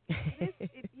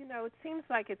 it seems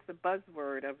like it's the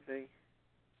buzzword of this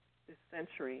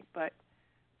century, but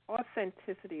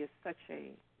authenticity is such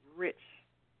a rich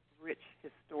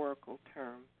historical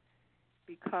term.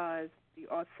 because the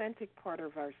authentic part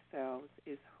of ourselves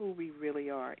is who we really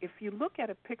are. If you look at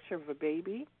a picture of a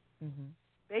baby,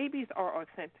 babies are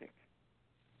authentic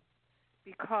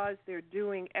because they're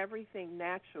doing everything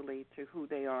naturally to who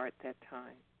they are at that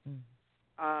time.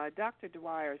 Dr.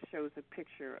 Dwyer shows a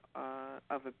picture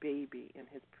of a baby in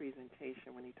his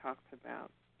presentation when he talks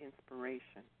about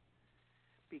inspiration,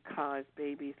 because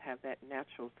babies have that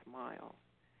natural smile,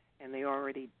 and they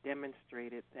already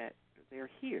demonstrated that they're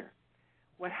here.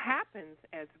 What happens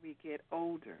as we get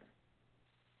older,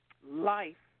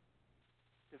 life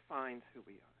defines who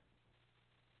we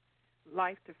are.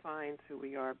 Life defines who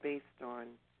we are based on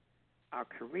our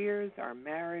careers, our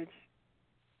marriage,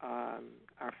 our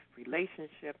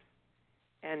relationships.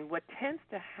 And what tends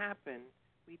to happen,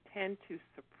 we tend to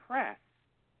suppress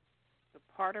the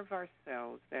part of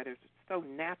ourselves that is so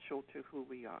natural to who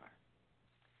we are.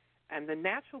 And the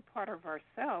natural part of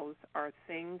ourselves are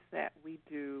things that we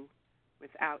do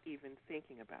without even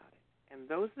thinking about it. And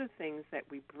those are the things that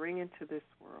we bring into this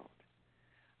world.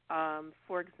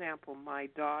 For example, my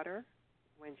daughter,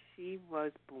 when she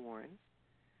was born,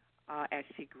 as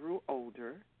she grew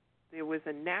older, there was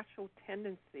a natural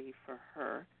tendency for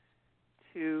her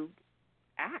to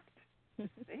act, to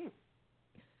sing,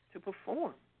 to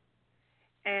perform.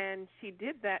 And she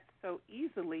did that so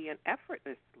easily and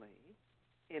effortlessly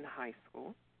in high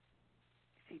school.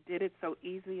 She did it so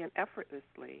easily and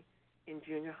effortlessly in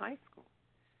junior high school.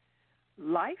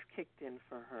 Life kicked in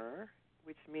for her,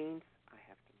 which means I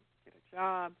have to get a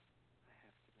job, I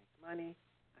have to make money,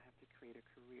 I have to create a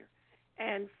career.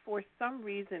 And for some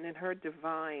reason in her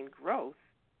divine growth,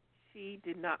 she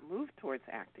did not move towards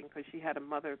acting because she had a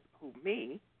mother who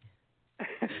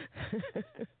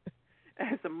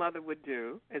as a mother would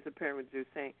do, as a parent would do,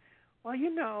 saying, well,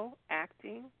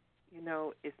 acting,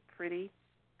 is pretty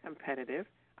competitive.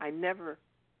 I never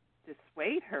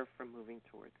dissuade her from moving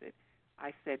towards it.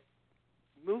 I said,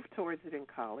 move towards it in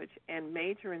college and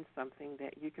major in something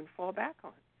that you can fall back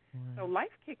on. Wow. So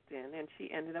life kicked in, and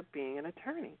she ended up being an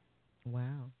attorney.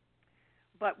 Wow.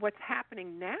 But what's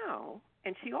happening now,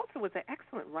 and she also was an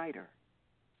excellent writer,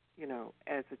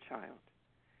 as a child.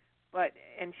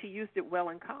 And she used it well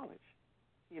in college.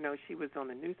 She was on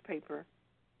the newspaper.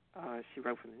 She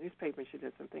wrote for the newspaper, and she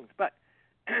did some things. But,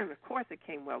 of course, it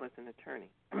came well as an attorney.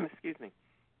 Excuse me.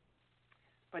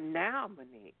 But now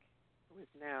Monique, who is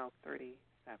now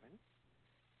 37,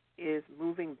 is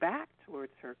moving back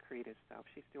towards her creative self.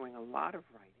 She's doing a lot of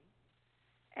writing,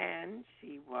 and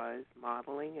she was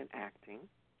modeling and acting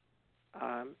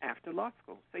after law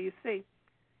school. So you see,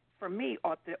 for me,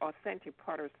 the authentic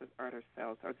part of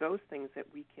ourselves are those things that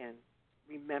we can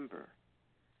remember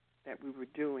that we were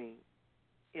doing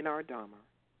in our Dharma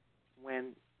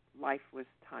when life was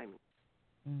timeless.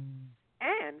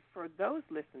 And for those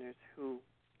listeners who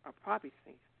are probably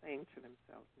saying to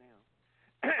themselves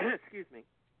now, excuse me,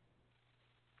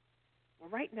 well,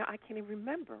 right now I can't even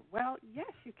remember. Well,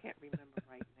 yes, you can't remember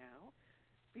right now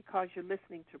because you're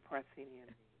listening to Parthenia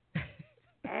and me,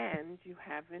 and you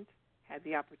haven't had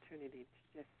the opportunity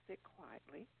to just sit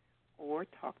quietly or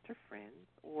talk to friends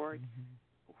or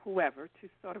whoever to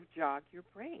sort of jog your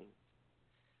brain.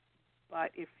 But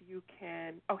if you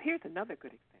can, here's another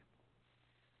good example.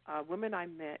 A woman I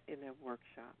met in a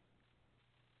workshop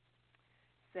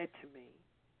said to me,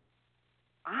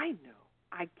 I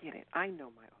get it, I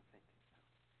know my authentic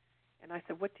self. And I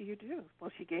said, what do you do?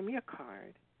 Well, she gave me a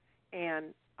card,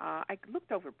 and I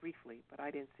looked over briefly, but I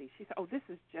didn't see. She said, this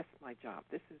is just my job.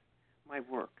 This is my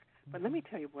work. But let me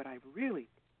tell you what I really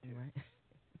do. Right.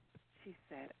 She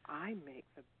said, I make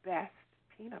the best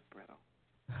peanut brittle.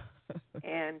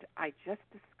 And I just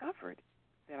discovered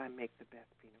that I make the best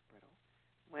peanut brittle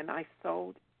when I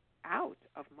sold out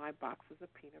of my boxes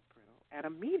of peanut brittle at a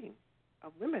meeting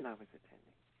of women I was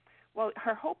attending. Well,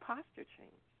 her whole posture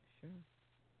changed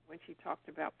when she talked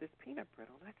about this peanut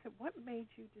brittle. And I said, what made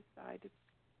you decide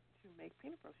to make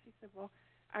peanut brittle? She said, well,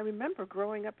 I remember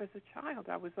growing up as a child,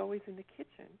 I was always in the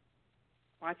kitchen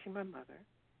watching my mother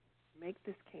make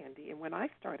this candy. And when I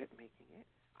started making it,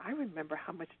 I remember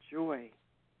how much joy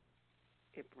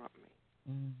it brought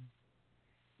me.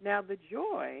 Now, the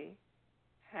joy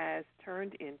has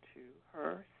turned into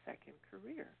her second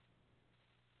career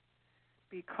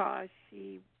because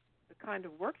the kind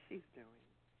of work she's doing,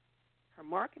 her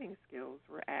marketing skills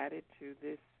were added to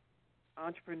this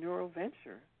entrepreneurial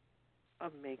venture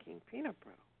of making peanut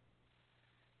brittle.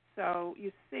 So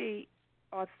you see,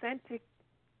 authentic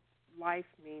life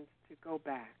means to go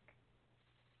back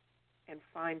and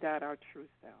find out our true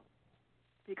self.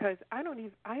 Because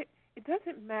it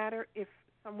doesn't matter if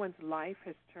someone's life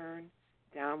has turned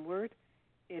downward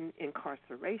in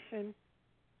incarceration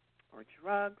or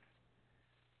drugs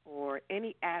or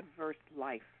any adverse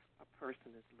life a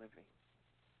person is living.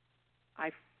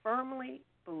 I firmly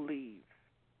believe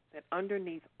that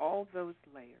underneath all those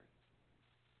layers,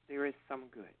 there is some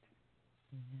good.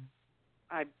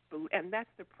 Mm-hmm. And that's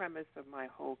the premise of my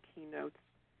whole keynotes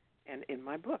and in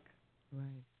my book.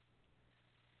 Right.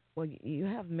 Well, you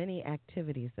have many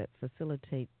activities that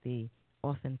facilitate the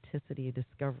authenticity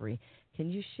discovery. Can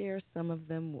you share some of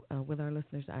them with our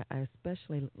listeners? I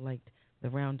especially liked the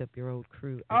Round Up Your Old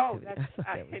Crew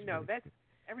activity. That's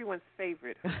everyone's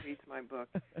favorite who reads my book,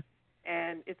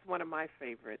 and it's one of my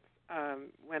favorites.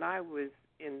 When I was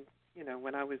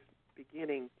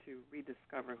beginning to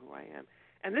rediscover who I am,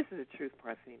 and this is the truth,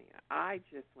 Parthenia, I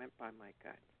just went by my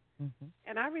gut. Mm-hmm.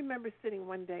 And I remember sitting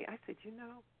one day, I said,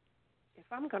 if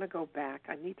I'm going to go back,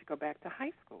 I need to go back to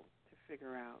high school to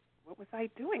figure out what was I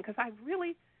doing, because I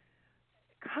really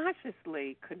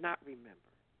consciously could not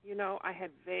remember. I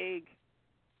had vague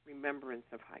remembrance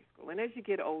of high school. And as you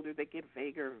get older, they get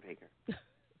vaguer and vaguer.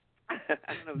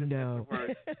 I don't know if that's the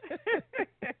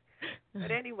word. But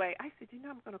anyway, I said,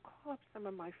 I'm going to call up some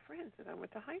of my friends that I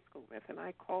went to high school with. And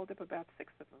I called up about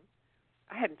 6 of them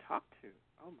I hadn't talked to,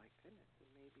 oh, my goodness, in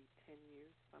maybe 10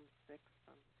 years, some 6,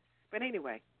 some. But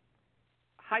anyway,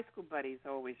 high school buddies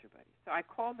are always your buddies. So I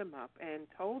called them up and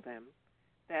told them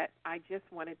that I just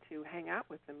wanted to hang out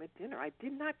with them at dinner. I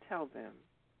did not tell them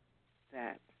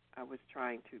that I was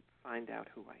trying to find out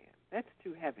who I am. That's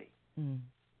too heavy. Mm.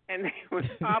 And they would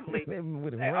probably they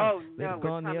would have say, "Oh no, they'd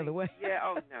gone the other way." Yeah,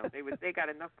 oh no, they got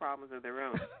enough problems of their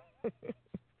own.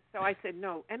 So I said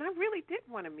no, and I really did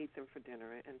want to meet them for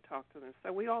dinner and talk to them.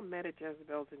 So we all met at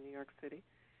Jezebel's in New York City,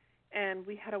 and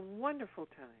we had a wonderful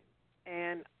time.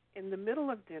 And in the middle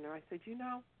of dinner, I said,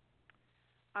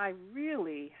 I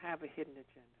really have a hidden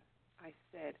agenda. I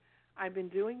said, I've been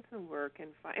doing some work,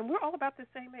 and we're all about the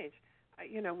same age.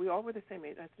 We all were the same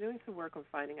age. I was doing some work on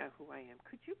finding out who I am.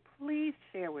 Could you please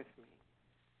share with me,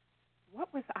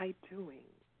 what was I doing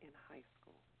in high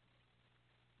school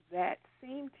that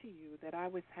seemed to you that I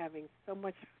was having so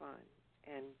much fun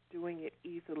and doing it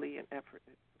easily and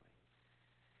effortlessly?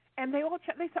 And they all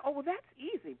they said, "Oh, well, that's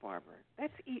easy, Barbara.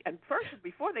 That's easy." And first,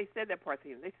 before they said that,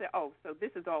 Parthenia, they said, "Oh, so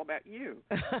this is all about you."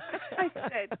 I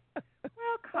said,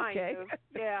 "Well, kind of,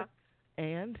 yeah."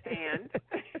 And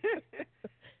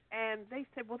and they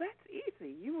said, "Well, that's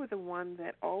easy. You were the one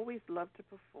that always loved to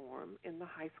perform in the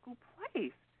high school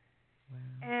plays."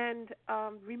 Wow. And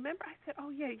remember, I said, "Oh,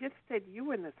 yeah, you just said you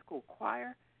were in the school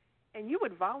choir, and you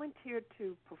would volunteer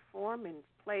to perform in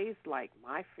plays like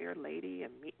My Fair Lady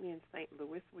and Meet Me in St.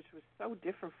 Louis, which was so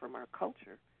different from our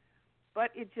culture.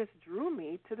 But it just drew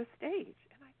me to the stage."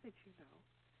 And I said,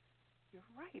 "You're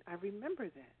right. I remember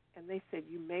that." And they said,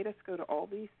 "You made us go to all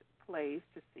these plays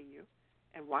to see you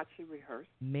and watch you rehearse."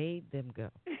 Made them go.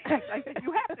 Yes, I said,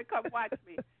 "You have to come watch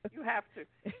me. You have to."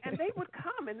 And they would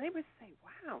come, and they would say,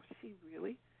 "Wow, she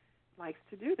really likes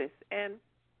to do this." And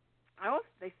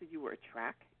they said, "You were a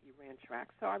track. You ran track."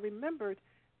 So I remembered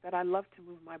that I loved to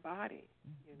move my body,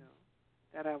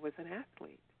 that I was an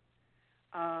athlete.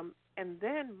 And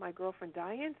then my girlfriend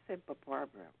Diane said, "But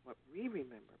Barbara, what we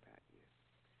remember about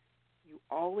you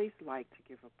always liked to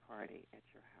give a party at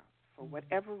your house for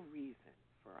whatever reason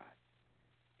for us.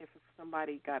 If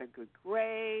somebody got a good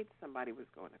grade, somebody was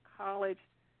going to college,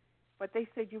 but they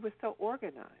said you were so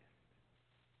organized.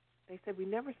 They said we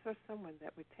never saw someone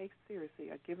that would take seriously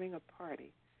a giving a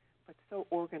party, but so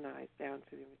organized down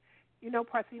to the."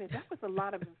 Parthenia, that was a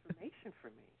lot of information for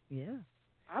me. Yeah.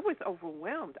 I was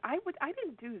overwhelmed. I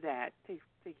didn't do that to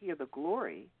hear the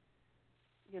glory,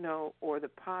 or the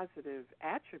positive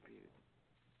attributes.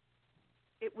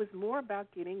 It was more about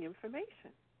getting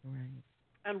information. Right.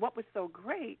 And what was so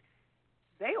great,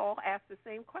 they all asked the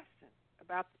same question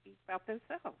about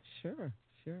themselves. Sure.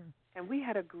 And we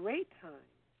had a great time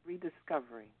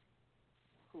rediscovering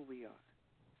who we are.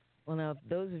 Well, now,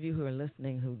 those of you who are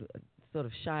listening who sort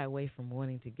of shy away from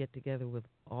wanting to get together with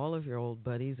all of your old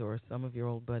buddies or some of your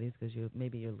old buddies because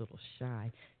maybe you're a little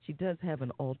shy, she does have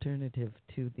an alternative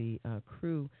to the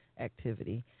crew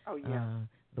activity. Oh, yeah.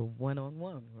 The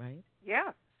one-on-one, right?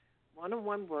 Yeah.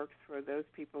 One-on-one works for those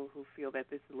people who feel that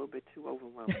this is a little bit too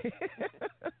overwhelming.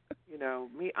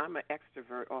 Me, I'm an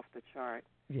extrovert off the chart.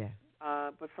 Yes.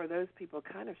 But for those people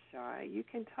kind of shy, you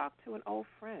can talk to an old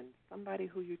friend, somebody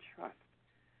who you trust.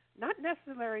 Not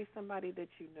necessarily somebody that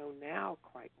you know now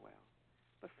quite well,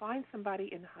 but find somebody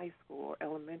in high school or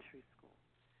elementary school,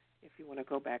 if you want to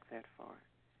go back that far,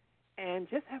 and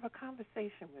just have a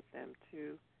conversation with them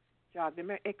to jog them.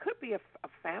 It could be a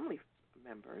family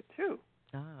member, too.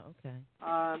 Ah, okay.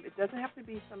 It doesn't have to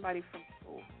be somebody from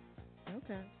school.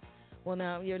 Okay. Well,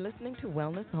 now you're listening to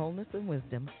Wellness, Wholeness, and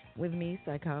Wisdom with me,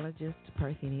 psychologist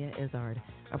Parthenia Izzard.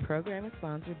 Our program is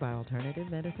sponsored by Alternative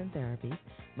Medicine Therapies.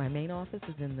 My main office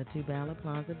is in the Tubala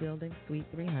Plaza Building, Suite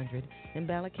 300 in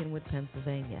Bala Cynwyd,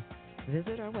 Pennsylvania.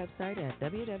 Visit our website at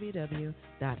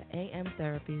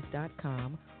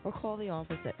www.amtherapies.com or call the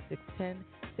office at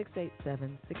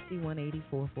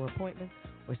 610-687-6184 for appointments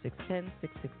or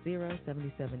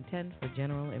 610-660-7710 for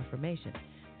general information.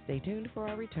 Stay tuned for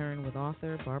our return with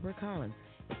author Barbara Collins.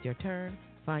 It's your turn.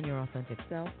 Find your authentic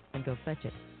self and go fetch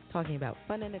it. Talking about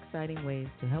fun and exciting ways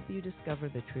to help you discover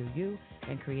the true you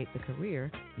and create the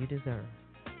career you deserve.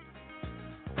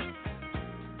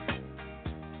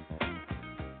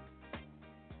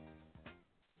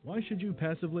 Why should you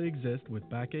passively exist with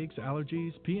backaches,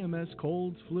 allergies, PMS,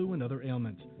 colds, flu, and other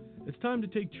ailments? It's time to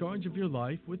take charge of your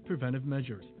life with preventive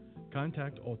measures.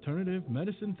 Contact Alternative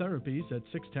Medicine Therapies at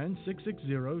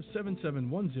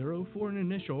 610-660-7710 for an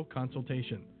initial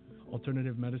consultation.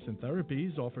 Alternative Medicine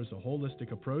Therapies offers a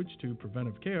holistic approach to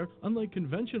preventive care, unlike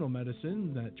conventional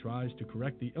medicine that tries to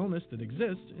correct the illness that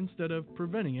exists instead of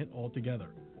preventing it altogether.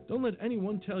 Don't let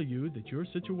anyone tell you that your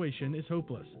situation is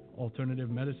hopeless. Alternative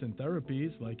medicine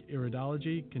therapies like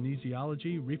iridology,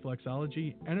 kinesiology,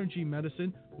 reflexology, energy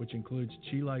medicine, which includes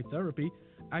Chi light therapy,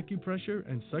 acupressure,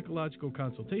 and psychological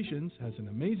consultations, has an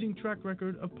amazing track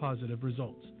record of positive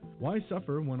results. Why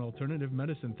suffer when Alternative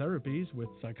Medicine Therapies with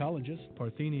psychologist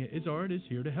Parthenia Izzard is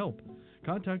here to help?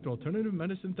 Contact Alternative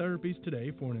Medicine Therapies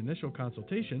today for an initial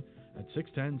consultation at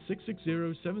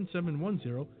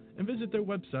 610-660-7710 and visit their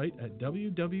website at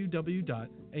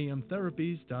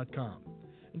www.amtherapies.com.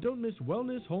 And don't miss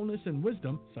Wellness, Wholeness, and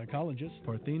Wisdom, psychologist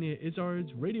Parthenia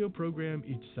Izzard's radio program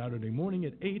each Saturday morning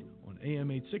at 8 on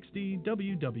AM 860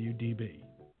 WWDB.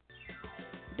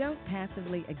 Don't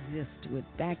passively exist with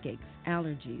backaches,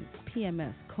 allergies,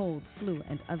 PMS, cold, flu,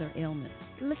 and other ailments.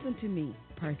 Listen to me,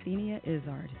 Parthenia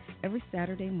Izzard, every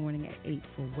Saturday morning at 8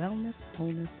 for Wellness,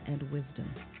 Wholeness, and Wisdom.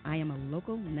 I am a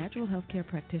local natural health care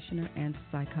practitioner and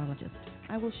psychologist.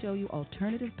 I will show you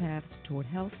alternative paths toward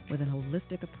health with a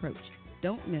holistic approach.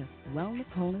 Don't miss Wellness,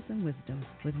 Wholeness, and Wisdom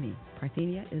with me,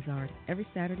 Parthenia Izzard, every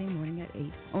Saturday morning at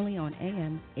 8, only on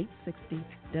AM 860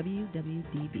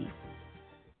 WWDB.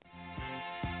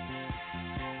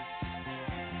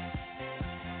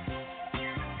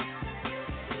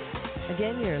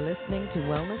 Again, you're listening to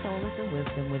Wellness, Wholeness, and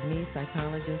Wisdom with me,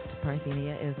 psychologist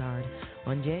Parthenia Izzard.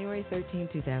 On January 13,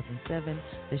 2007,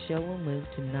 the show will move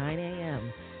to 9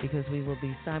 a.m. because we will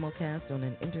be simulcast on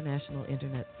an international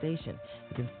internet station.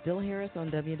 You can still hear us on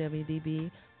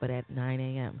WWDB, but at 9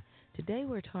 a.m. Today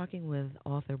we're talking with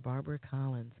author Barbara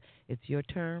Collins. It's your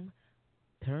term?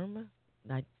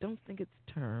 I don't think it's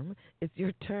term. It's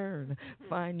your turn.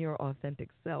 Find your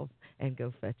authentic self and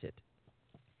go fetch it.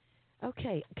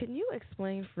 Okay, can you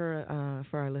explain for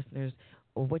our listeners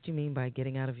what you mean by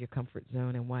getting out of your comfort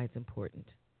zone and why it's important?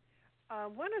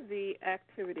 One of the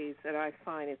activities that I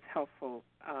find is helpful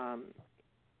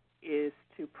is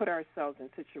to put ourselves in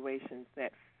situations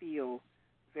that feel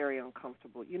very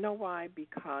uncomfortable. You know why?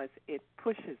 Because it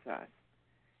pushes us,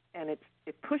 and it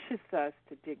pushes us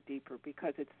to dig deeper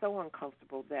because it's so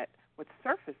uncomfortable that what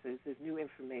surfaces is new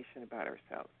information about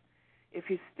ourselves. If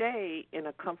you stay in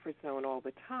a comfort zone all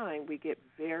the time, we get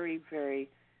very, very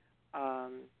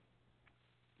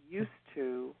used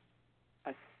to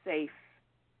a safe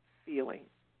feeling.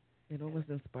 It almost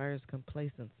inspires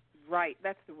complacency. Right,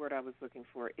 that's the word I was looking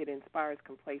for. It inspires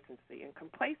complacency, and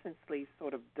complacency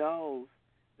sort of dulls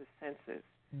the senses.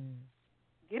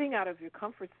 Getting out of your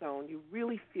comfort zone, you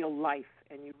really feel life,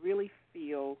 and you really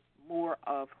feel more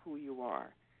of who you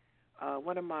are.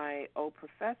 One of my old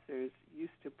professors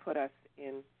used to put us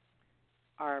in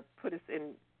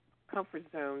comfort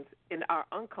zones, in our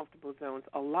uncomfortable zones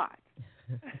a lot.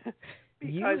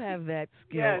 You have that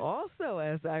skill also,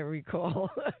 as I recall.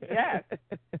 Yes.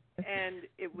 And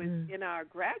it was in our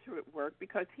graduate work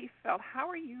because he felt, how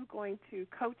are you going to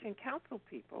coach and counsel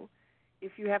people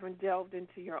if you haven't delved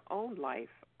into your own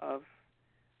life of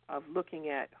looking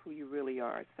at who you really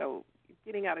are? So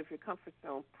getting out of your comfort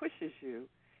zone pushes you.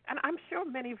 And I'm sure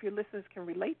many of your listeners can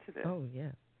relate to this. Oh,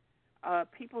 yes.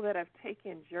 People that have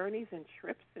taken journeys and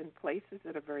trips in places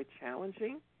that are very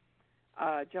challenging,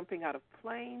 jumping out of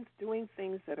planes, doing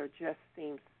things that are just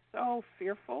seem so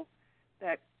fearful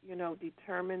that,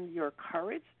 determine your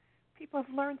courage. People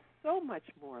have learned so much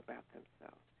more about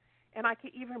themselves. And I can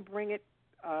even bring it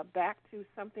back to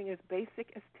something as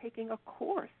basic as taking a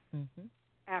course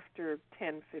after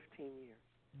 10, 15 years.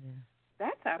 Yeah.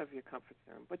 That's out of your comfort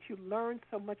zone, but you learn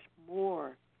so much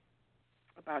more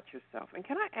about yourself. And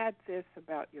can I add this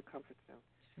about your comfort zone?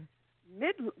 Sure.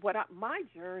 My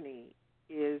journey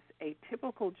is a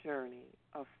typical journey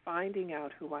of finding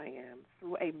out who I am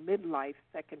through a midlife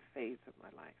second phase of my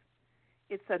life.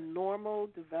 It's a normal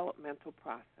developmental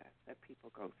process that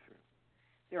people go through.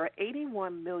 There are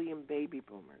 81 million baby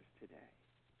boomers today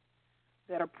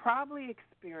that are probably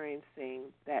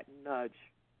experiencing that nudge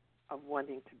of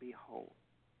wanting to be whole.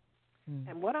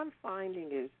 And what I'm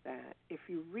finding is that if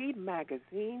you read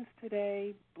magazines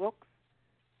today, books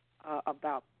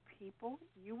about people,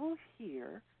 you will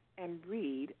hear and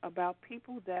read about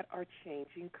people that are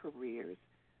changing careers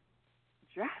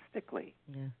drastically.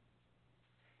 Yeah.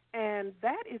 And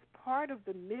that is part of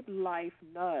the midlife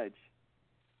nudge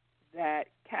that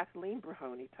Kathleen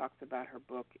Brahoney talks about her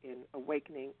book in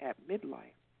Awakening at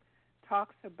Midlife,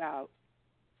 talks about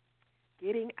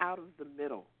getting out of the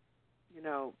middle, you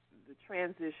know, the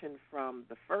transition from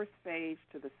the first phase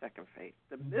to the second phase.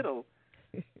 The middle,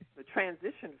 the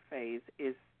transition phase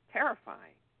is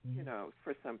terrifying, you know,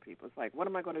 for some people. It's like, what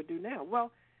am I going to do now?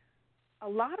 Well, a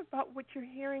lot about what you're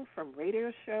hearing from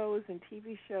radio shows and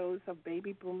TV shows of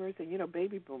baby boomers, and, you know,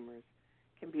 baby boomers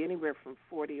can be anywhere from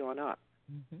 40 on up.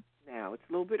 Now, it's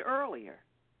a little bit earlier,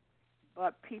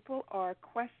 but people are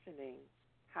questioning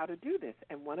how to do this.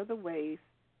 And one of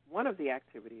the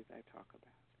activities I talk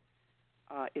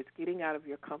about is getting out of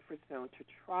your comfort zone to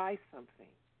try something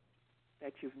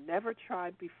that you've never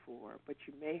tried before, but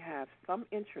you may have some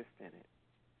interest in it,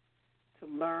 to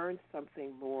learn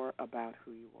something more about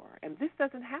who you are. And this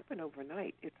doesn't happen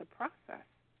overnight. It's a process,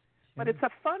 but it's a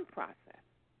fun process.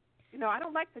 You know, I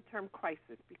don't like the term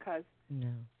crisis because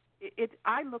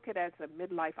I look at it as a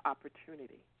midlife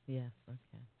opportunity. Yes,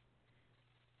 okay.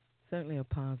 Certainly a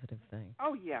positive thing.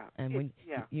 Oh, yeah. And when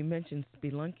you mentioned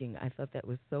spelunking, I thought that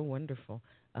was so wonderful.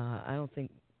 I don't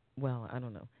think, well, I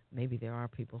don't know. Maybe there are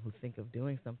people who think of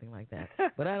doing something like that,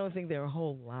 but I don't think there are a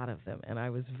whole lot of them. And I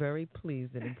was very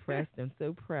pleased and impressed and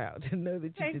so proud to know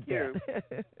that you did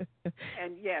that.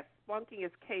 And yes, spelunking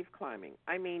is cave climbing.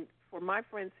 I mean, for my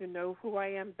friends who know who I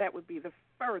am, that would be the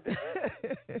furthest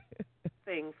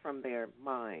thing from their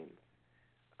minds.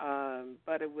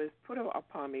 But it was put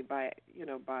upon me by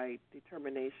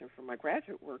determination from my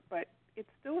graduate work. But it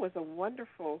still was a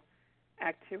wonderful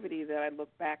activity that I look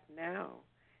back now.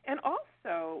 And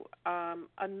also,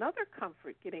 another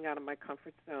comfort getting out of my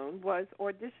comfort zone was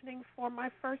auditioning for my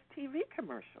first TV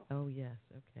commercial. Oh, yes,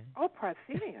 okay. Oh,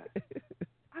 Parthenia.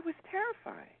 I was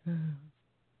terrified.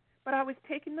 But I was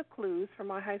taking the clues from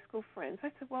my high school friends.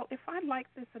 I said, well, if I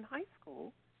liked this in high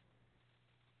school,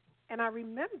 and I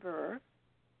remember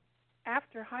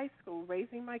after high school,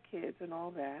 raising my kids and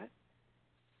all that,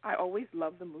 I always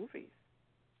loved the movies.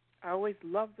 I always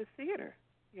loved the theater,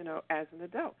 you know, as an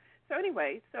adult. So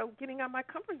anyway, getting out of my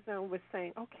comfort zone was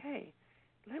saying, okay,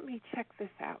 let me check this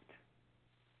out.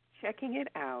 Checking it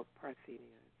out, Parthenia,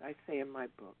 as I say in my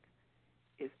book,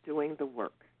 is doing the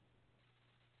work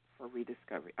for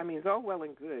rediscovery. I mean, it's all well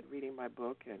and good reading my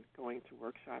book and going to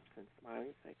workshops and smiling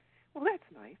and saying, well, that's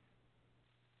nice.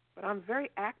 But I'm very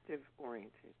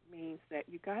active-oriented, means that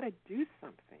you got to do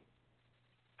something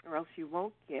or else you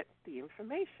won't get the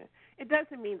information. It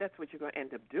doesn't mean that's what you're going to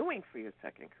end up doing for your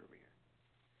second career.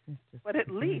 But at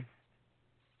least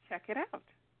check it out.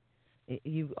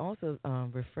 You also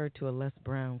referred to a Les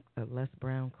Brown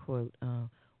quote,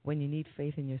 when you need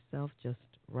faith in yourself, just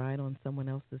ride on someone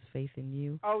else's faith in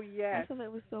you. Oh, yes. I thought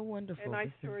that was so wonderful. And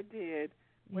I sure did.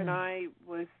 When I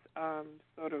was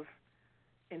sort of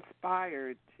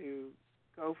inspired to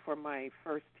go for my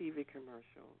first TV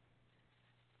commercials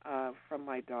from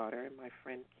my daughter and my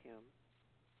friend Kim,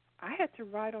 I had to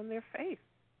ride on their faith.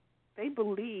 They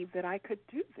believed that I could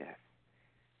do this.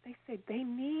 They said they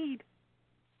need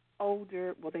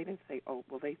older, well, they didn't say old,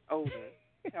 well, they older,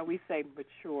 shall we say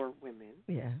mature women.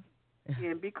 Yeah.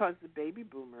 And because the baby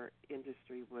boomer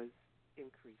industry was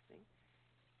increasing,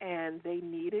 and they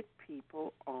needed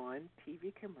people on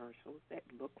TV commercials that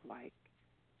look like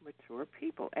mature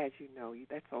people. As you know,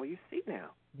 that's all you see now.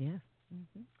 Yes.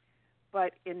 Mm-hmm.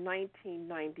 But in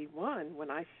 1991,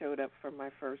 when I showed up for my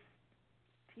first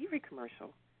TV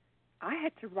commercial, I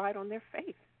had to ride on their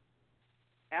faith.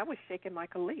 I was shaking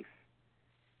like a leaf.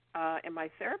 And my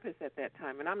therapist at that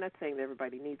time, and I'm not saying that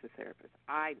everybody needs a therapist.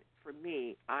 For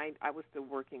me, I was still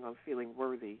working on feeling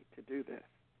worthy to do this.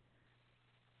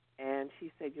 And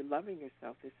she said, you're loving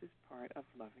yourself. This is part of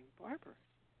loving Barbara.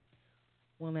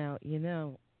 Well, now, you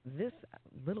know, this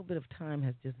little bit of time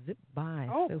has just zipped by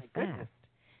so fast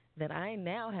that I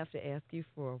now have to ask you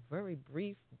for a very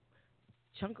brief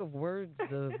chunk of words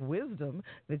of wisdom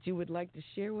that you would like to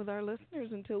share with our listeners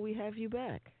until we have you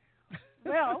back.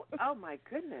 Well, oh my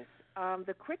goodness.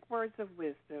 The quick words of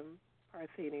wisdom,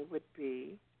 Parthenia, would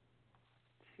be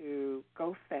to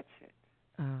go fetch it.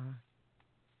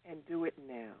 And do it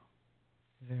now.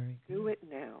 Very good. Do it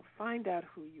now. Find out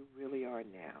who you really are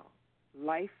now.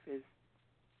 Life is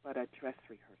but a dress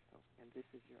rehearsal, and this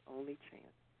is your only chance.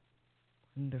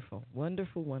 Wonderful,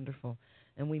 wonderful, wonderful.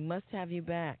 And we must have you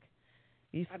back.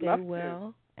 You I'd stay love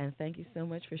well, and thank you so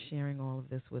much for sharing all of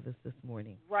this with us this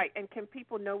morning. Right, and can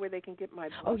people know where they can get my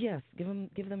book? Oh, yes, give them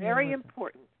Very your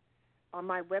important. On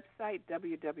my website,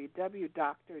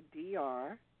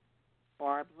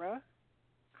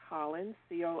 www.drbarbaracollins,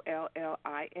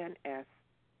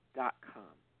 COLLINS.com.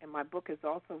 And my book is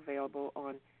also available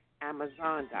on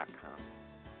Amazon.com.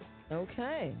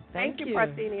 Okay. Thank you,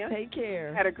 Parthenia. Take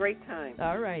care. Had a great time.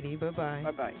 All righty. Bye-bye.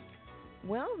 Bye-bye.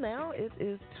 Well, now it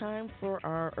is time for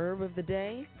our herb of the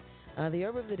day. The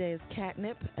herb of the day is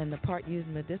catnip, and the part used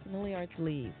medicinally are its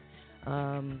leaves.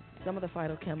 Some of the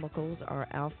phytochemicals are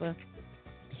alpha,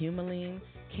 humulene,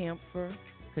 camphor,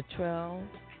 cotryl.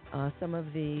 Some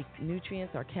of the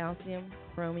nutrients are calcium,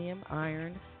 chromium,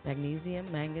 iron,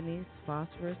 magnesium, manganese,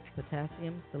 phosphorus,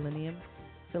 potassium, selenium,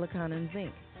 silicon, and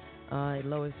zinc. It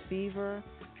lowers fever,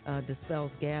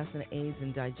 dispels gas and aids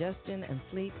in digestion and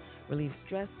sleep, relieves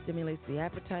stress, stimulates the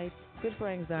appetite, good for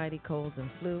anxiety, colds and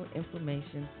flu,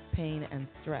 inflammation, pain, and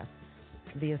stress.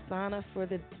 The asana for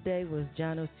the day was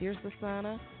Janu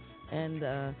Sirsasana, and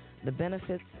the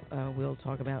benefits we'll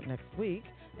talk about next week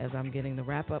as I'm getting the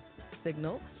wrap-up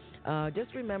signal.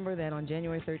 Just remember that on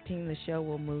January 13th, the show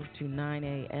will move to 9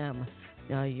 a.m.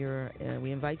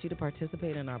 We invite you to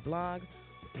participate in our blog,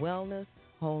 Wellness,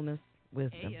 Wholeness,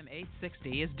 Wisdom. AM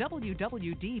 860 is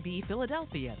WWDB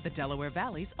Philadelphia, the Delaware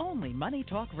Valley's only Money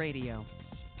Talk radio.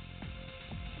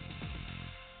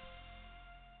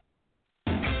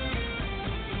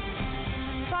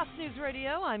 Fox News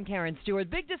Radio, I'm Karen Stewart.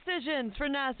 Big decisions for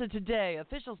NASA today.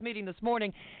 Officials meeting this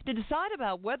morning to decide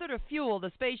about whether to fuel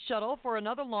the space shuttle for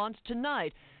another launch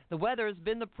tonight. The weather's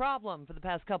been the problem for the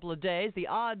past couple of days. The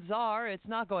odds are it's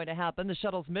not going to happen. The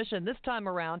shuttle's mission this time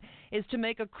around is to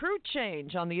make a crew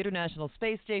change on the International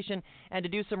Space Station and to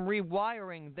do some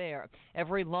rewiring there.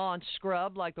 Every launch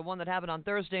scrub, like the one that happened on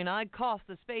Thursday night, cost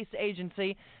the space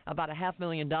agency about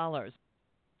 $500,000.